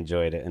laugh and I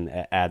enjoyed it, and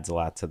it adds a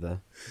lot to the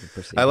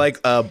proceedings. I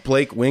like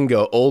Blake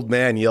Wingo, old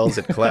man yells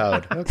at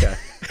cloud. Okay.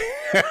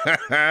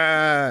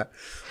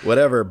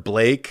 Whatever,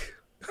 Blake.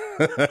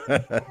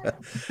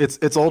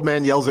 It's old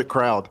man yells at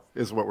crowd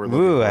is what we're looking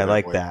for. Ooh, I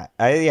like that.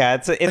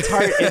 It's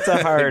hard. It's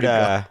a hard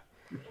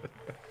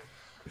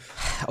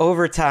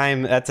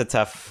overtime. That's a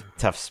tough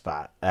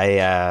spot.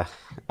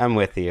 I'm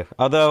with you.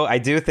 Although I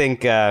do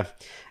think, as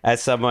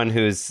someone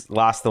who's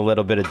lost a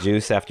little bit of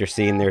juice after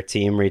seeing their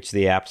team reach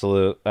the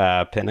absolute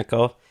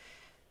pinnacle,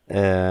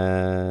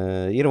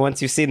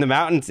 once you've seen the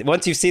mountains,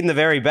 once you've seen the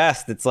very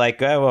best, it's like,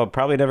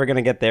 probably never going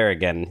to get there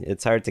again.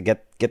 It's hard to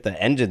get the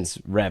engines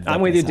revved.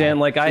 I'm with you, Dan.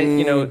 Like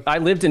I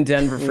lived in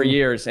Denver for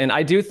years, and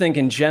I do think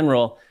in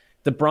general,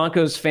 the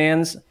Broncos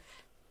fans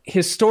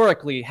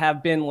historically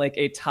have been like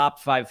a top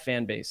 5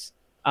 fan base.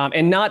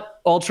 And not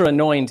ultra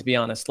annoying, to be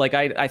honest. Like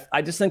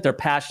I just think they're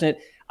passionate.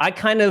 I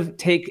kind of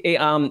take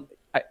a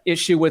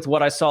issue with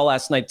what I saw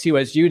last night too,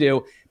 as you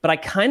do. But I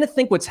kind of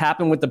think what's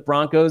happened with the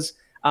Broncos,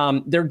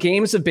 their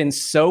games have been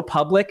so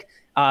public.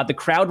 The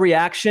crowd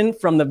reaction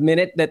from the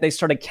minute that they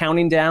started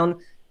counting down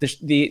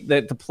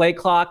the play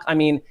clock. I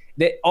mean,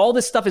 all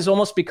this stuff has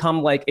almost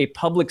become like a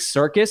public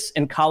circus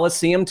and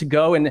coliseum to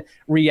go and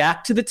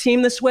react to the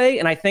team this way.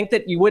 And I think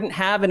that you wouldn't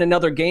have in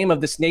another game of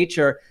this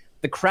nature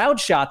the crowd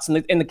shots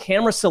and the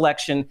camera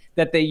selection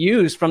that they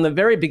used from the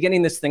very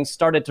beginning. This thing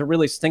started to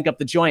really stink up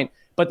the joint.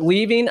 But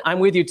leaving, I'm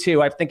with you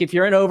too. I think if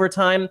you're in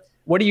overtime,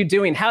 what are you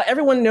doing? How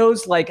everyone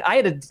knows, like I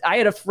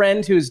had a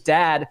friend whose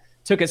dad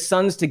took his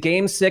sons to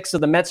Game 6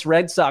 of the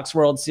Mets-Red Sox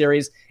World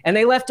Series, and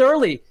they left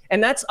early,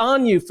 and that's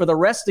on you for the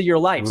rest of your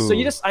life.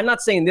 Ooh. So I'm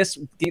not saying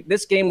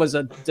this game was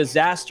a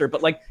disaster,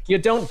 but like, you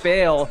don't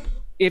bail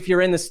if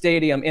you're in the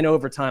stadium in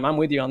overtime. I'm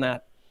with you on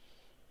that.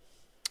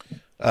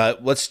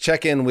 Let's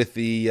check in with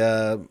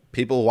the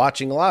people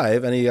watching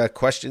live. Any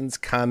questions,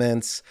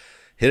 comments?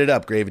 Hit it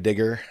up,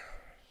 Gravedigger.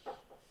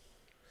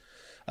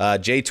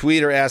 Jay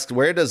Tweeter asked,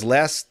 where does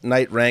last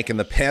night rank in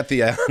the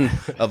pantheon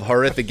of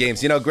horrific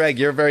games? You know, Greg,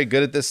 you're very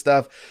good at this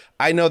stuff.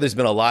 I know there's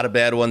been a lot of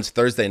bad ones.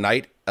 Thursday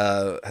night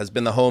has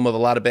been the home of a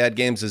lot of bad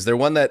games. Is there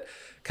one that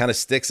kind of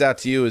sticks out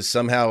to you as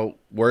somehow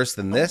worse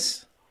than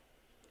this?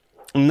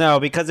 No,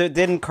 because it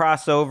didn't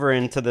cross over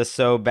into the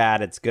so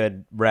bad it's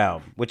good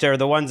realm, which are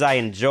the ones I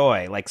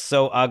enjoy. Like,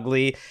 so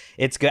ugly,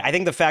 it's good. I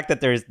think the fact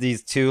that there's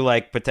these two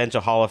like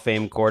potential Hall of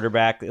Fame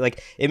quarterback,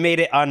 like, it made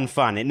it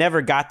unfun. It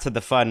never got to the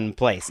fun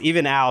place.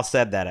 Even Al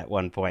said that at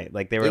one point.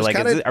 Like, they were like,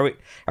 are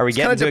we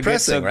getting to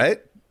depressing, a good,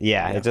 right?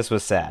 Yeah, it just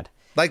was sad.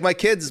 Like, my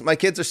kids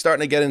are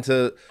starting to get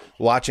into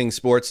watching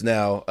sports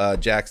now.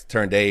 Jack's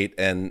turned 8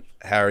 and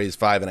Harry's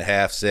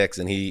 5.5, 6,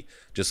 and he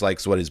just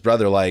likes what his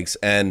brother likes.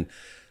 And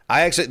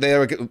they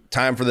have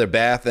time for their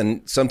bath,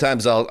 and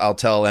sometimes I'll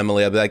tell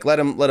Emily, I'll be like, let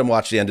him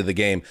watch the end of the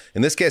game.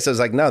 In this case, I was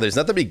like, no, there's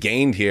nothing to be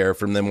gained here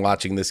from them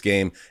watching this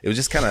game. It was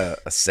just kind of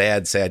a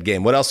sad, sad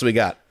game. What else do we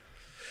got?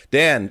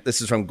 Dan,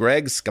 this is from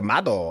Greg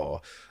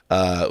Scamado.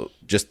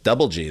 Just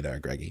double G there,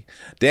 Greggy.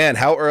 Dan,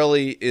 how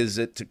early is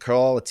it to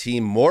call a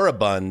team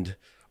moribund?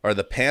 Are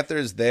the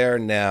Panthers there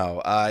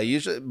now?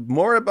 Usually,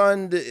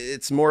 moribund,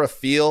 it's more a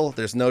feel.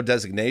 There's no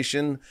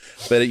designation,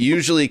 but it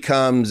usually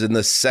comes in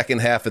the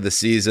second half of the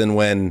season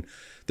when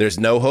there's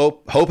no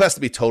hope. Hope has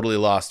to be totally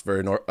lost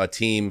for a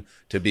team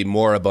to be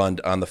moribund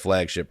on the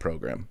flagship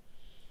program.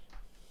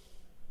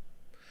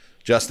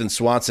 Justin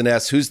Swanson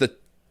asks, who's the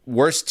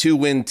worst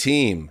 2-win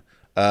team?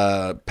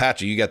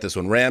 Patrick, you got this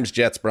one. Rams,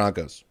 Jets,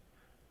 Broncos.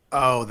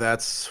 Oh,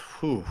 that's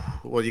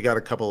well, you got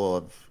a couple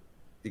of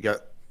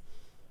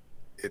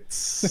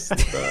it's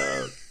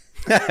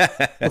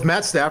with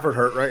Matt Stafford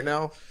hurt right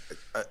now,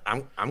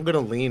 I'm gonna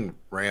lean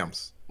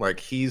Rams. Like,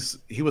 he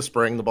was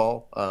spraying the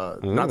ball,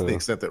 not to the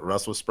extent that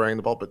Russ was spraying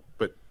the ball,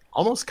 but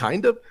almost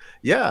kind of.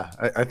 Yeah,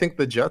 I think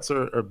the Jets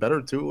are a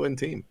better 2-win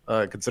team,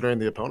 considering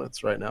the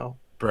opponents right now.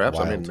 Perhaps.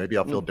 Wild. I mean, maybe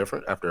I'll feel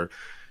different after,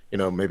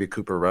 maybe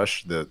Cooper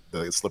Rush, the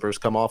slippers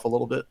come off a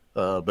little bit.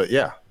 But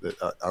yeah,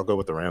 I'll go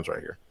with the Rams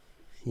right here.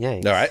 Yeah.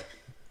 All right.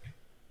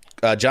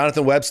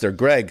 Jonathan Webster,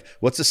 Greg,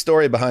 what's the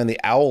story behind the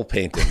owl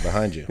painting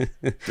behind you?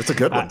 It's a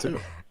good one too.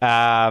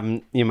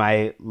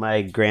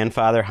 My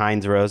grandfather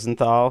Heinz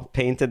Rosenthal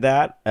painted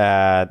that.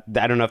 I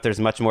don't know if there's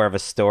much more of a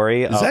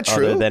story. Is that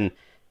true? Other than,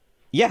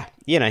 yeah,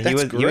 he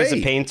was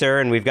a painter,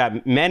 and we've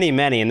got many.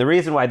 And the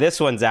reason why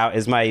this one's out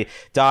is my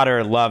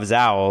daughter loves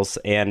owls,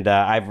 and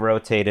I've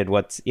rotated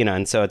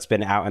and so it's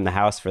been out in the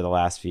house for the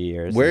last few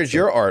years. Where's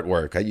your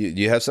artwork? Do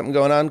you have something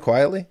going on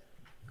quietly?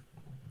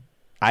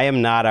 I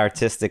am not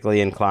artistically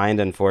inclined,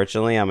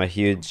 unfortunately. I'm a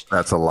huge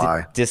That's a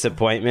lie.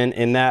 Disappointment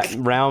in that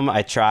realm.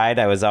 I tried.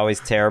 I was always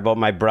terrible.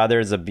 My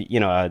brother's a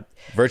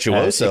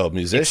virtuoso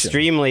musician,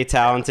 extremely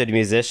talented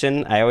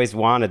musician. I always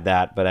wanted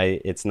that, but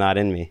it's not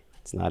in me.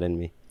 It's not in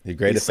me. You're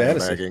great at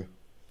fantasy.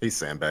 He's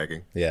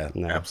sandbagging. Yeah,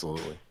 no.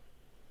 Absolutely.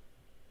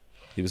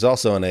 He was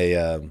also in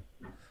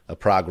a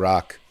prog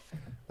rock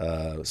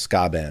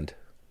ska band.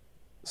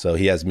 So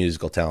he has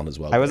musical talent as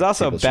well. I was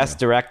also best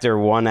director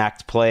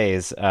one-act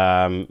plays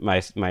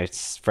my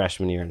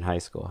freshman year in high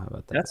school. How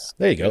about that?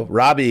 There you go.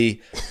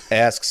 Robbie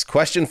asks,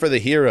 question for the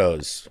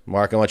heroes.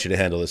 Mark, I want you to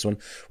handle this one.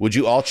 Would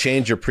you all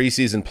change your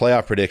preseason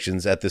playoff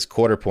predictions at this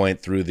quarter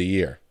point through the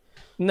year?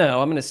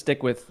 No, I'm going to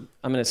stick with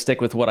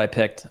what I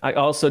picked. I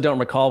also don't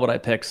recall what I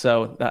picked,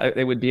 so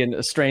it would be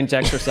a strange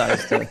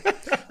exercise to.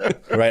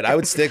 Right, I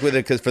would stick with it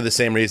because for the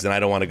same reason I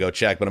don't want to go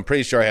check, but I'm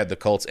pretty sure I had the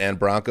Colts and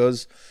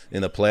Broncos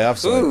in the playoffs,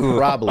 so I'd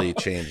probably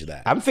change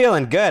that. I'm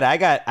feeling good. I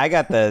got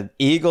the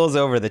Eagles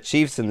over the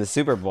Chiefs in the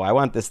Super Bowl. I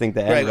want this thing to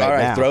end Greg, all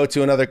right, now. Throw it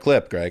to another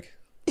clip, Greg.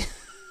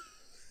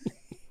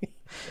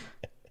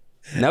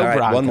 No right,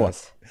 Broncos. One more.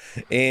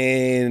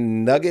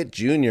 In Nugget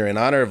Jr., in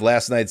honor of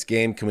last night's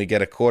game, can we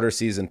get a quarter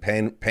season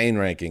pain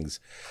rankings?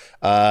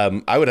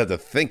 I would have to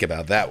think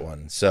about that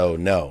one, so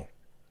no.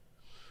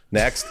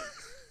 Next.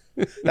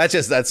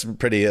 That's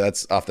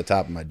off the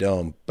top of my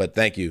dome, but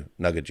thank you,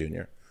 Nugget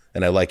Jr.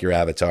 And I like your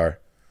avatar.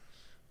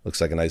 Looks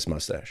like a nice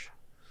mustache.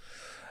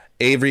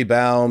 Avery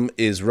Baum,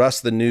 is Russ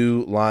the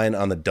new line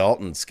on the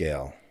Dalton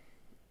scale?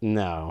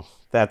 No,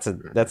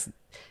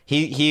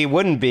 he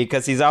wouldn't be,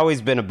 because he's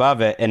always been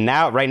above it, and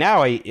right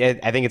now I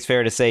think it's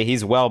fair to say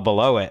he's well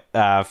below it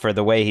for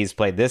the way he's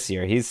played this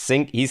year. He's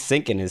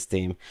sinking his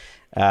team.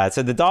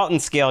 So the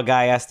Dalton scale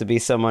guy has to be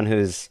someone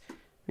who's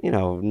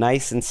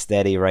nice and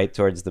steady right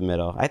towards the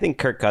middle. I think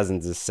Kirk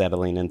Cousins is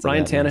settling into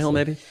Ryan Tannehill,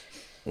 maybe.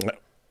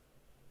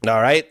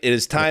 All right, it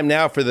is time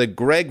now for the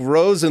Greg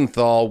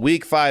Rosenthal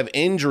Week 5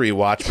 Injury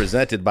Watch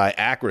presented by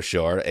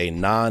Acrashore, a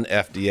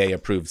non-FDA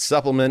approved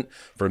supplement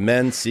for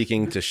men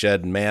seeking to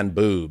shed man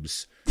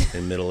boobs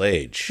in middle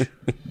age.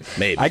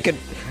 Maybe. I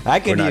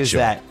could use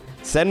that.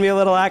 Send me a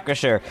little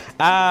Acrisure.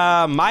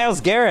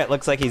 Myles Garrett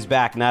looks like he's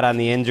back, not on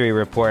the injury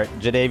report.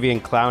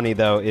 Jadeveon Clowney,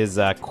 though, is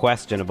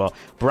questionable.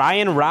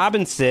 Brian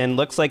Robinson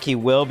looks like he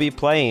will be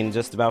playing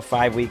just about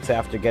 5 weeks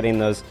after getting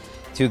those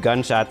 2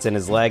 gunshots in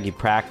his leg. He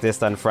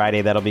practiced on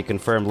Friday. That'll be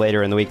confirmed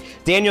later in the week.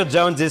 Daniel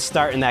Jones is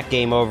starting that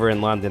game over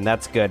in London.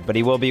 That's good, but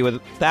he will be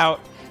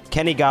without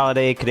Kenny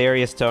Golladay,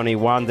 Kadarius Toney,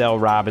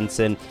 Wan'Dale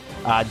Robinson.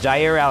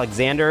 Jair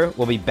Alexander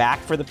will be back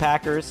for the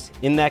Packers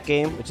in that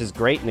game, which is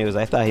great news.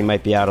 I thought he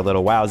might be out a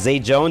little while. Zay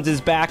Jones is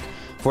back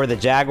for the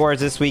Jaguars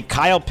this week.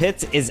 Kyle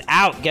Pitts is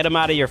out. Get him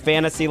out of your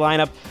fantasy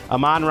lineup.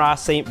 Amon-Ra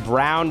St.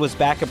 Brown was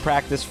back at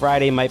practice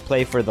Friday, might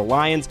play for the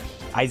Lions.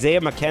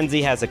 Isaiah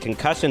McKenzie has a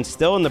concussion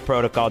still in the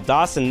protocol.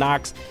 Dawson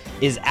Knox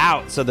is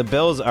out, so the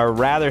Bills are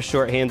rather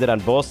shorthanded on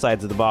both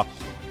sides of the ball.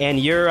 And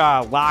your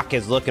lock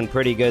is looking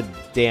pretty good,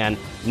 Dan.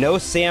 No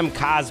Sam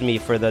Cosmi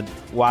for the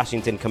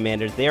Washington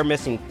Commanders. They are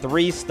missing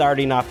 3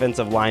 starting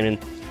offensive linemen.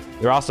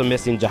 They're also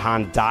missing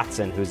Jahan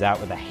Dotson, who's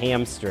out with a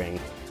hamstring.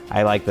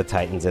 I like the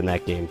Titans in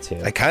that game, too.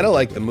 I kind of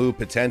like the move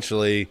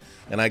potentially.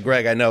 And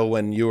Greg, I know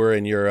when you were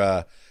in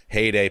your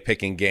heyday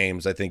picking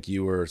games, I think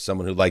you were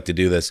someone who'd like to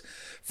do this.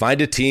 Find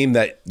a team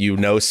that you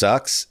know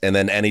sucks, and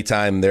then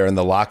anytime they're in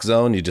the lock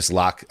zone, you just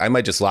lock. I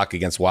might just lock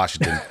against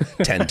Washington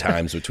 10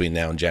 times between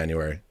now and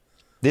January.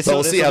 This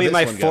will be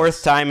my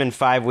 4th time in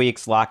 5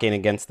 weeks locking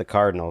against the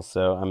Cardinals,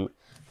 so I'm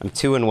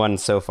 2-1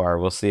 so far.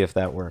 We'll see if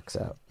that works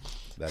out.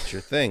 That's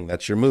your thing.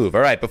 That's your move.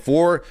 All right,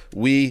 before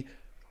we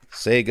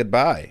say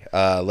goodbye,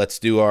 let's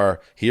do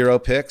our hero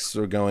picks.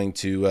 We're going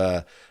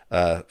to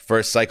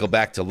first cycle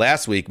back to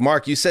last week.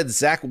 Mark, you said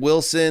Zach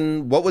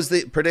Wilson. What was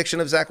the prediction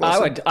of Zach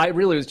Wilson? I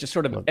really was just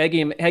sort of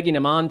egging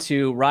him on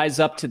to rise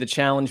up to the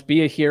challenge,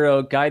 be a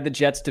hero, guide the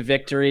Jets to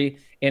victory,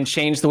 and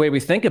change the way we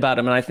think about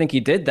him. And I think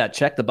he did that.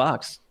 Check the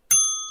box.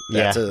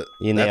 That's a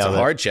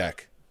hard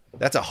check.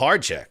 That's a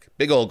hard check.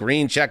 Big old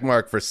green check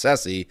mark for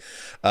Ceci.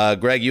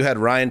 Greg, you had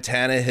Ryan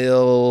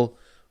Tannehill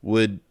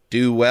would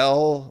do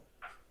well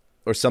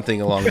or something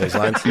along those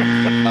lines.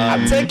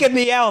 I'm taking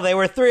the L. They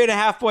were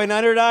 3.5-point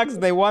underdogs,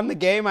 and they won the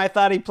game. I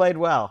thought he played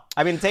well.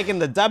 I mean, taking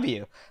the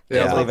W. I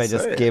can't believe I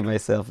just gave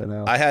myself an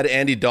L. I had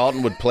Andy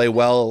Dalton would play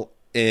well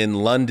in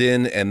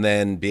London and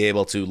then be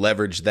able to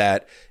leverage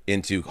that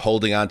into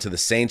holding on to the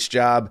Saints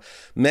job.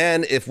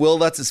 Man, if Will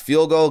Lutz's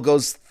field goal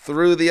goes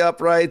through the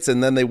uprights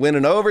and then they win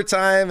in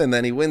overtime and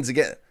then he wins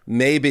again,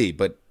 maybe,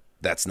 but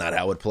that's not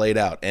how it played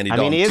out. He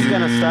is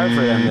going to start for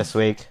them this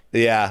week.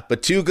 Yeah,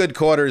 but 2 good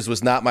quarters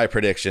was not my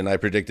prediction. I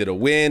predicted a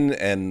win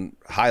and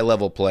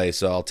high-level play,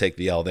 so I'll take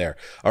the L there.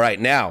 All right,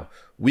 now,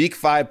 Week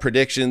 5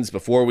 predictions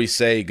before we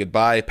say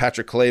goodbye.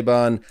 Patrick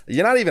Claybon,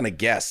 you're not even a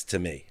guest to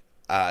me.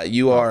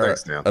 You are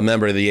a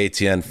member of the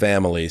ATN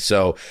family,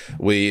 so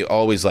we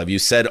always love you.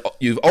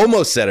 You've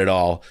almost said it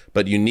all,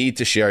 but you need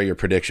to share your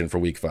prediction for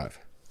Week 5.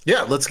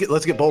 Yeah, let's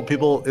get bold.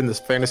 People in this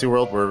fantasy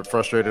world were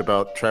frustrated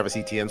about Travis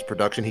Etienne's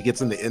production. He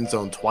gets in the end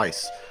zone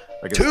twice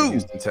against the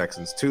Houston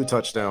Texans. 2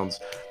 touchdowns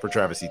for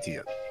Travis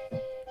Etienne.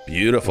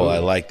 Beautiful. I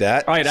like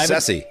that. All right,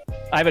 Ceci,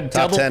 I have a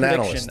double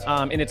prediction,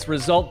 and it's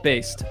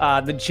result-based.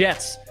 The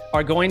Jets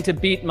are going to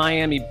beat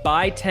Miami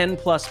by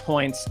 10-plus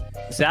points.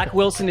 Zach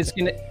Wilson is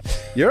going to...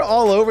 You're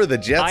all over the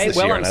Jets this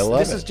year, and I love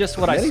this it. Is just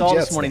what I saw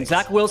this morning.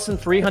 Zach Wilson,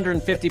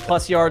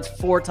 350-plus yards,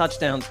 4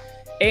 touchdowns.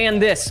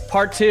 And this,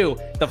 part 2,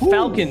 the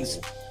Falcons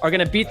are going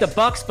to beat the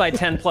Bucs by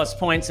 10-plus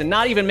points and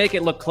not even make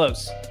it look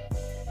close.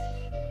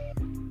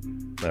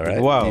 All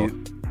right. Whoa.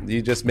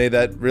 You just made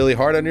that really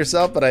hard on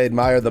yourself, but I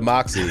admire the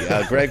moxie.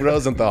 Greg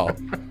Rosenthal.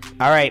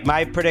 All right,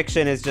 my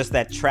prediction is just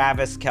that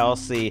Travis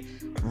Kelce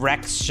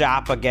wrecks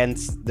shop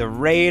against the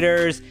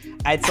Raiders.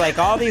 It's like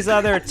all these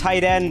other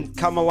tight end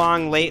come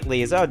along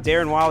lately.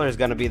 Darren Waller is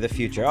going to be the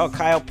future.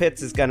 Kyle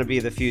Pitts is going to be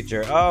the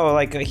future.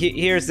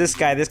 Here's this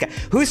guy.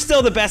 Who's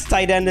still the best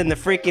tight end in the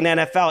freaking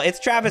NFL? It's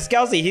Travis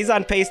Kelce. He's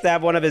on pace to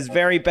have one of his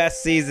very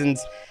best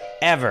seasons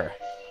ever.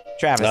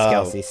 Travis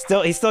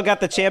Kelce. He's still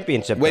got the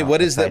championship. Wait,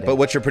 what is that? But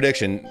what's your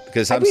prediction?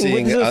 Because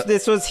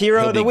this was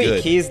hero of the week.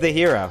 Good. He's the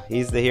hero.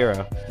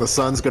 The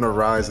sun's going to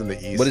rise in the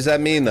east. What does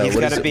that mean, though? He's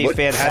going to be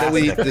fantastic. How do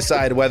we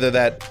decide whether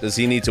does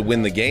he need to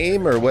win the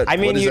game or what?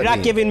 You're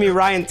not giving me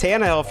Ryan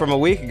Tannehill from a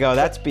week ago.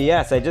 That's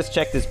BS. I just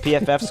checked his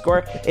PFF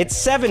score. It's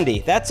 70.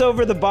 That's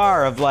over the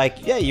bar of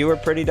you were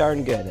pretty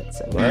darn good at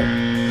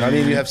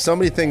 70. You have so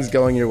many things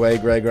going your way,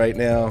 Greg, right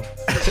now.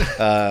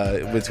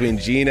 Between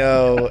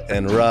Gino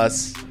and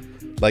Russ.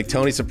 Like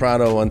Tony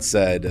Soprano once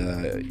said,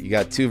 you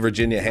got 2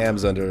 Virginia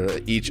hams under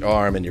each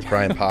arm and you're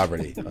crying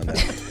poverty on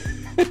that.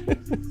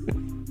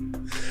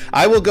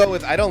 I will go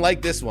with, I don't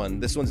like this one.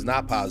 This one's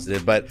not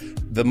positive, but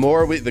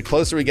the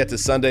closer we get to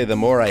Sunday, the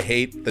more I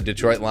hate the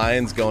Detroit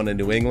Lions going to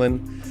New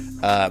England.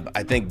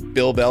 I think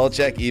Bill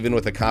Belichick, even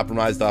with a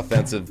compromised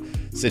offensive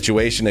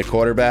situation at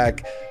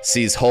quarterback,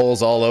 sees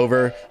holes all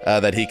over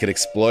that he could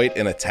exploit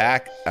in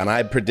attack. And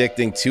I'm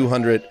predicting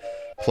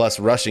 200-plus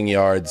rushing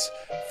yards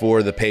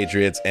for the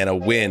Patriots and a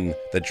win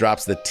that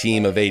drops the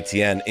team of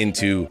ATN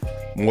into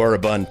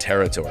moribund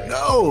territory.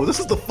 No, this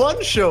is the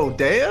fun show,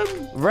 Dan.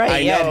 Right,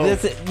 I know.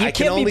 You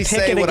can't be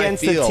picking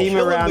against the team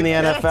around the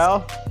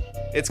NFL.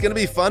 It's going to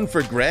be fun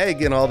for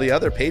Greg and all the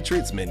other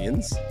Patriots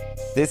minions.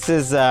 This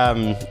is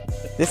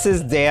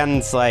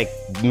Dan's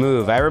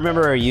move. I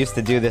remember he used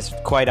to do this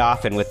quite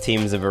often with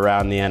teams of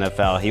around the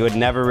NFL. He would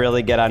never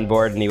really get on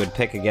board, and he would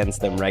pick against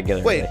them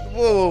regularly. Wait,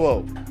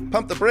 whoa.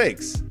 Pump the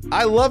brakes.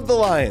 I love the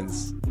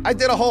Lions. I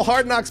did a whole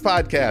Hard Knocks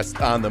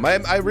podcast on them.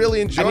 I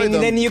really enjoy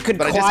them. Then you could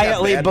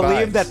quietly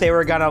believe that they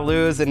were going to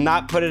lose and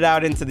not put it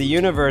out into the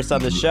universe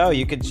on the show.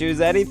 You could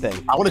choose anything.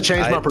 I want to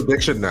change my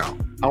prediction now.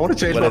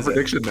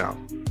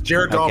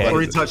 Jared Goff,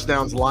 3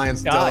 touchdowns,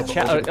 Lions.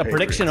 A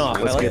prediction off.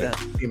 I like that.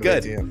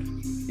 Good.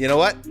 You know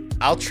what?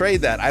 I'll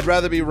trade that. I'd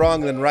rather be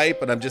wrong than right,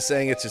 but I'm just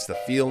saying it's just a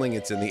feeling.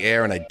 It's in the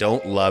air, and I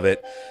don't love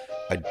it.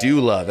 I do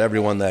love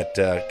everyone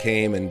that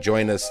came and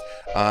joined us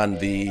on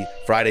the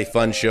Friday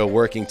Fun Show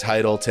working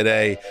title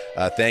today.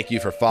 Thank you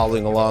for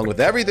following along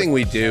with everything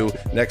we do.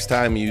 Next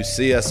time you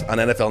see us on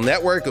NFL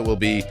Network, it will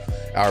be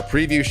our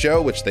preview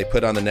show, which they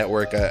put on the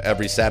network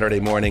every Saturday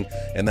morning.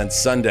 And then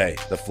Sunday,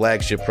 the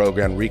flagship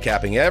program,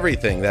 recapping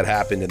everything that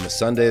happened in the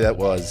Sunday that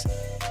was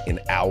in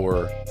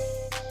our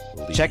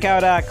league. Check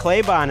out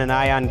Claybon and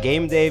I on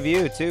Game Day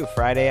View, too,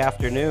 Friday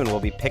afternoon. We'll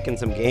be picking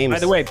some games. By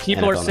the way,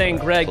 people are saying,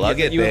 Greg,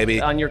 baby.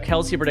 On your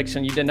Kelsey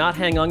prediction, you did not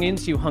hang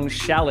onions, you hung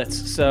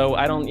shallots. So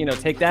I don't,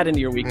 take that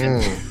into your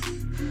weekend.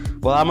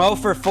 Well, I'm 0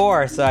 for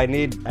 4, so I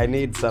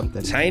need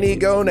something. Tiny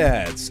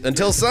gonads.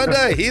 Until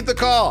Sunday, heed the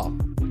call.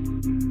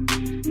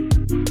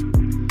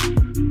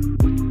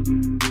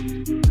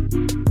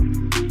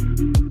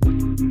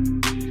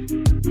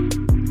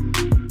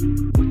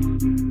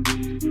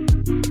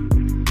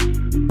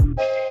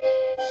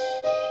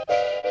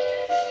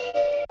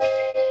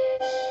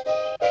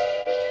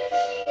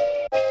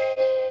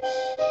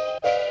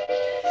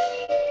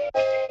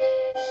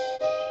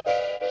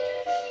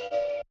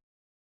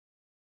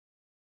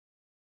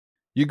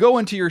 You go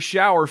into your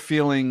shower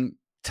feeling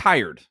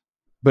tired,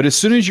 but as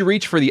soon as you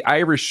reach for the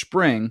Irish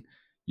Spring,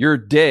 your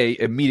day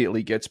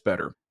immediately gets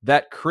better.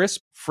 That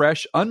crisp,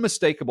 fresh,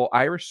 unmistakable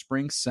Irish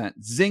Spring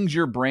scent zings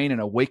your brain and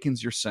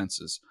awakens your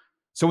senses.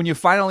 So when you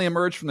finally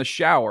emerge from the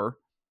shower,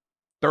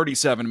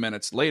 37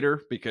 minutes later,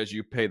 because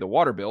you pay the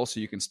water bill so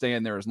you can stay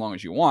in there as long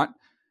as you want,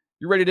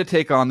 you're ready to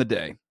take on the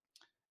day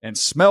and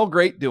smell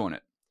great doing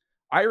it.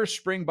 Irish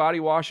Spring Body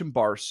Wash and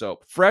Bar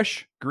Soap.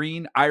 Fresh,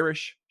 green,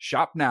 Irish.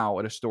 Shop now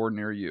at a store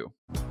near you.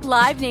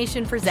 Live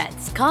Nation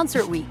presents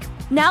Concert Week.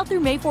 Now through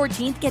May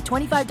 14th, get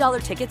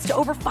 $25 tickets to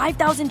over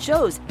 5,000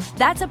 shows.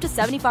 That's up to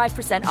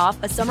 75% off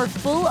a summer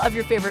full of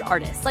your favorite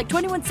artists like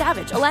 21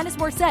 Savage, Alanis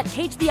Morissette,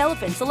 Cage the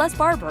Elephant, Celeste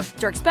Barber,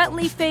 Dierks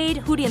Bentley, Fade,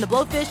 Hootie and the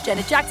Blowfish,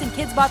 Janet Jackson,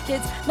 Kids Bop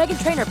Kids,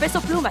 Meghan Trainor, Peso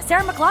Pluma,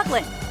 Sarah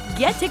McLachlan.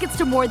 Get tickets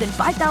to more than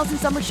 5,000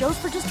 summer shows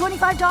for just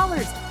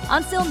 $25.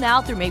 On sale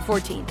now through May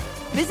 14th.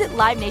 Visit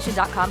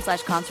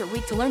livenation.com/Concert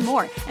Week to learn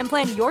more and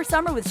plan your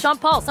summer with Sean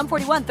Paul, Sum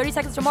 41, 30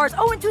 Seconds to Mars,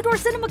 and Two Door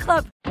Cinema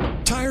Club.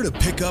 Tired of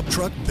pickup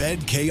truck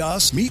bed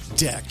chaos? Meet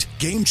Decked.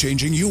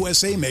 Game-changing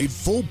USA-made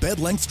full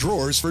bed-length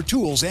drawers for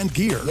tools and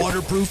gear.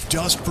 Waterproof,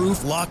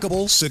 dust-proof,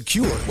 lockable,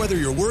 secure. Whether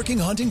you're working,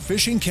 hunting,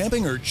 fishing,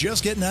 camping, or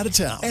just getting out of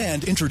town.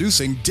 And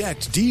introducing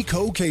Decked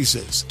Deco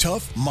cases.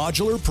 Tough,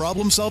 modular,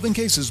 problem-solving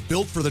cases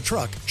built for the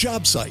truck,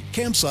 job site,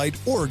 campsite,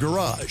 or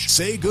garage.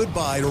 Say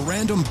goodbye to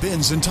random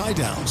bins and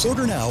tie-downs.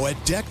 Order now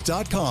at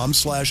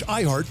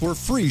decked.com/iHeart for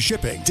free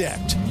shipping.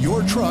 Decked.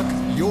 Your truck,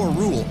 your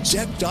rules.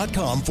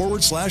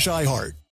 Decked.com/iHeart.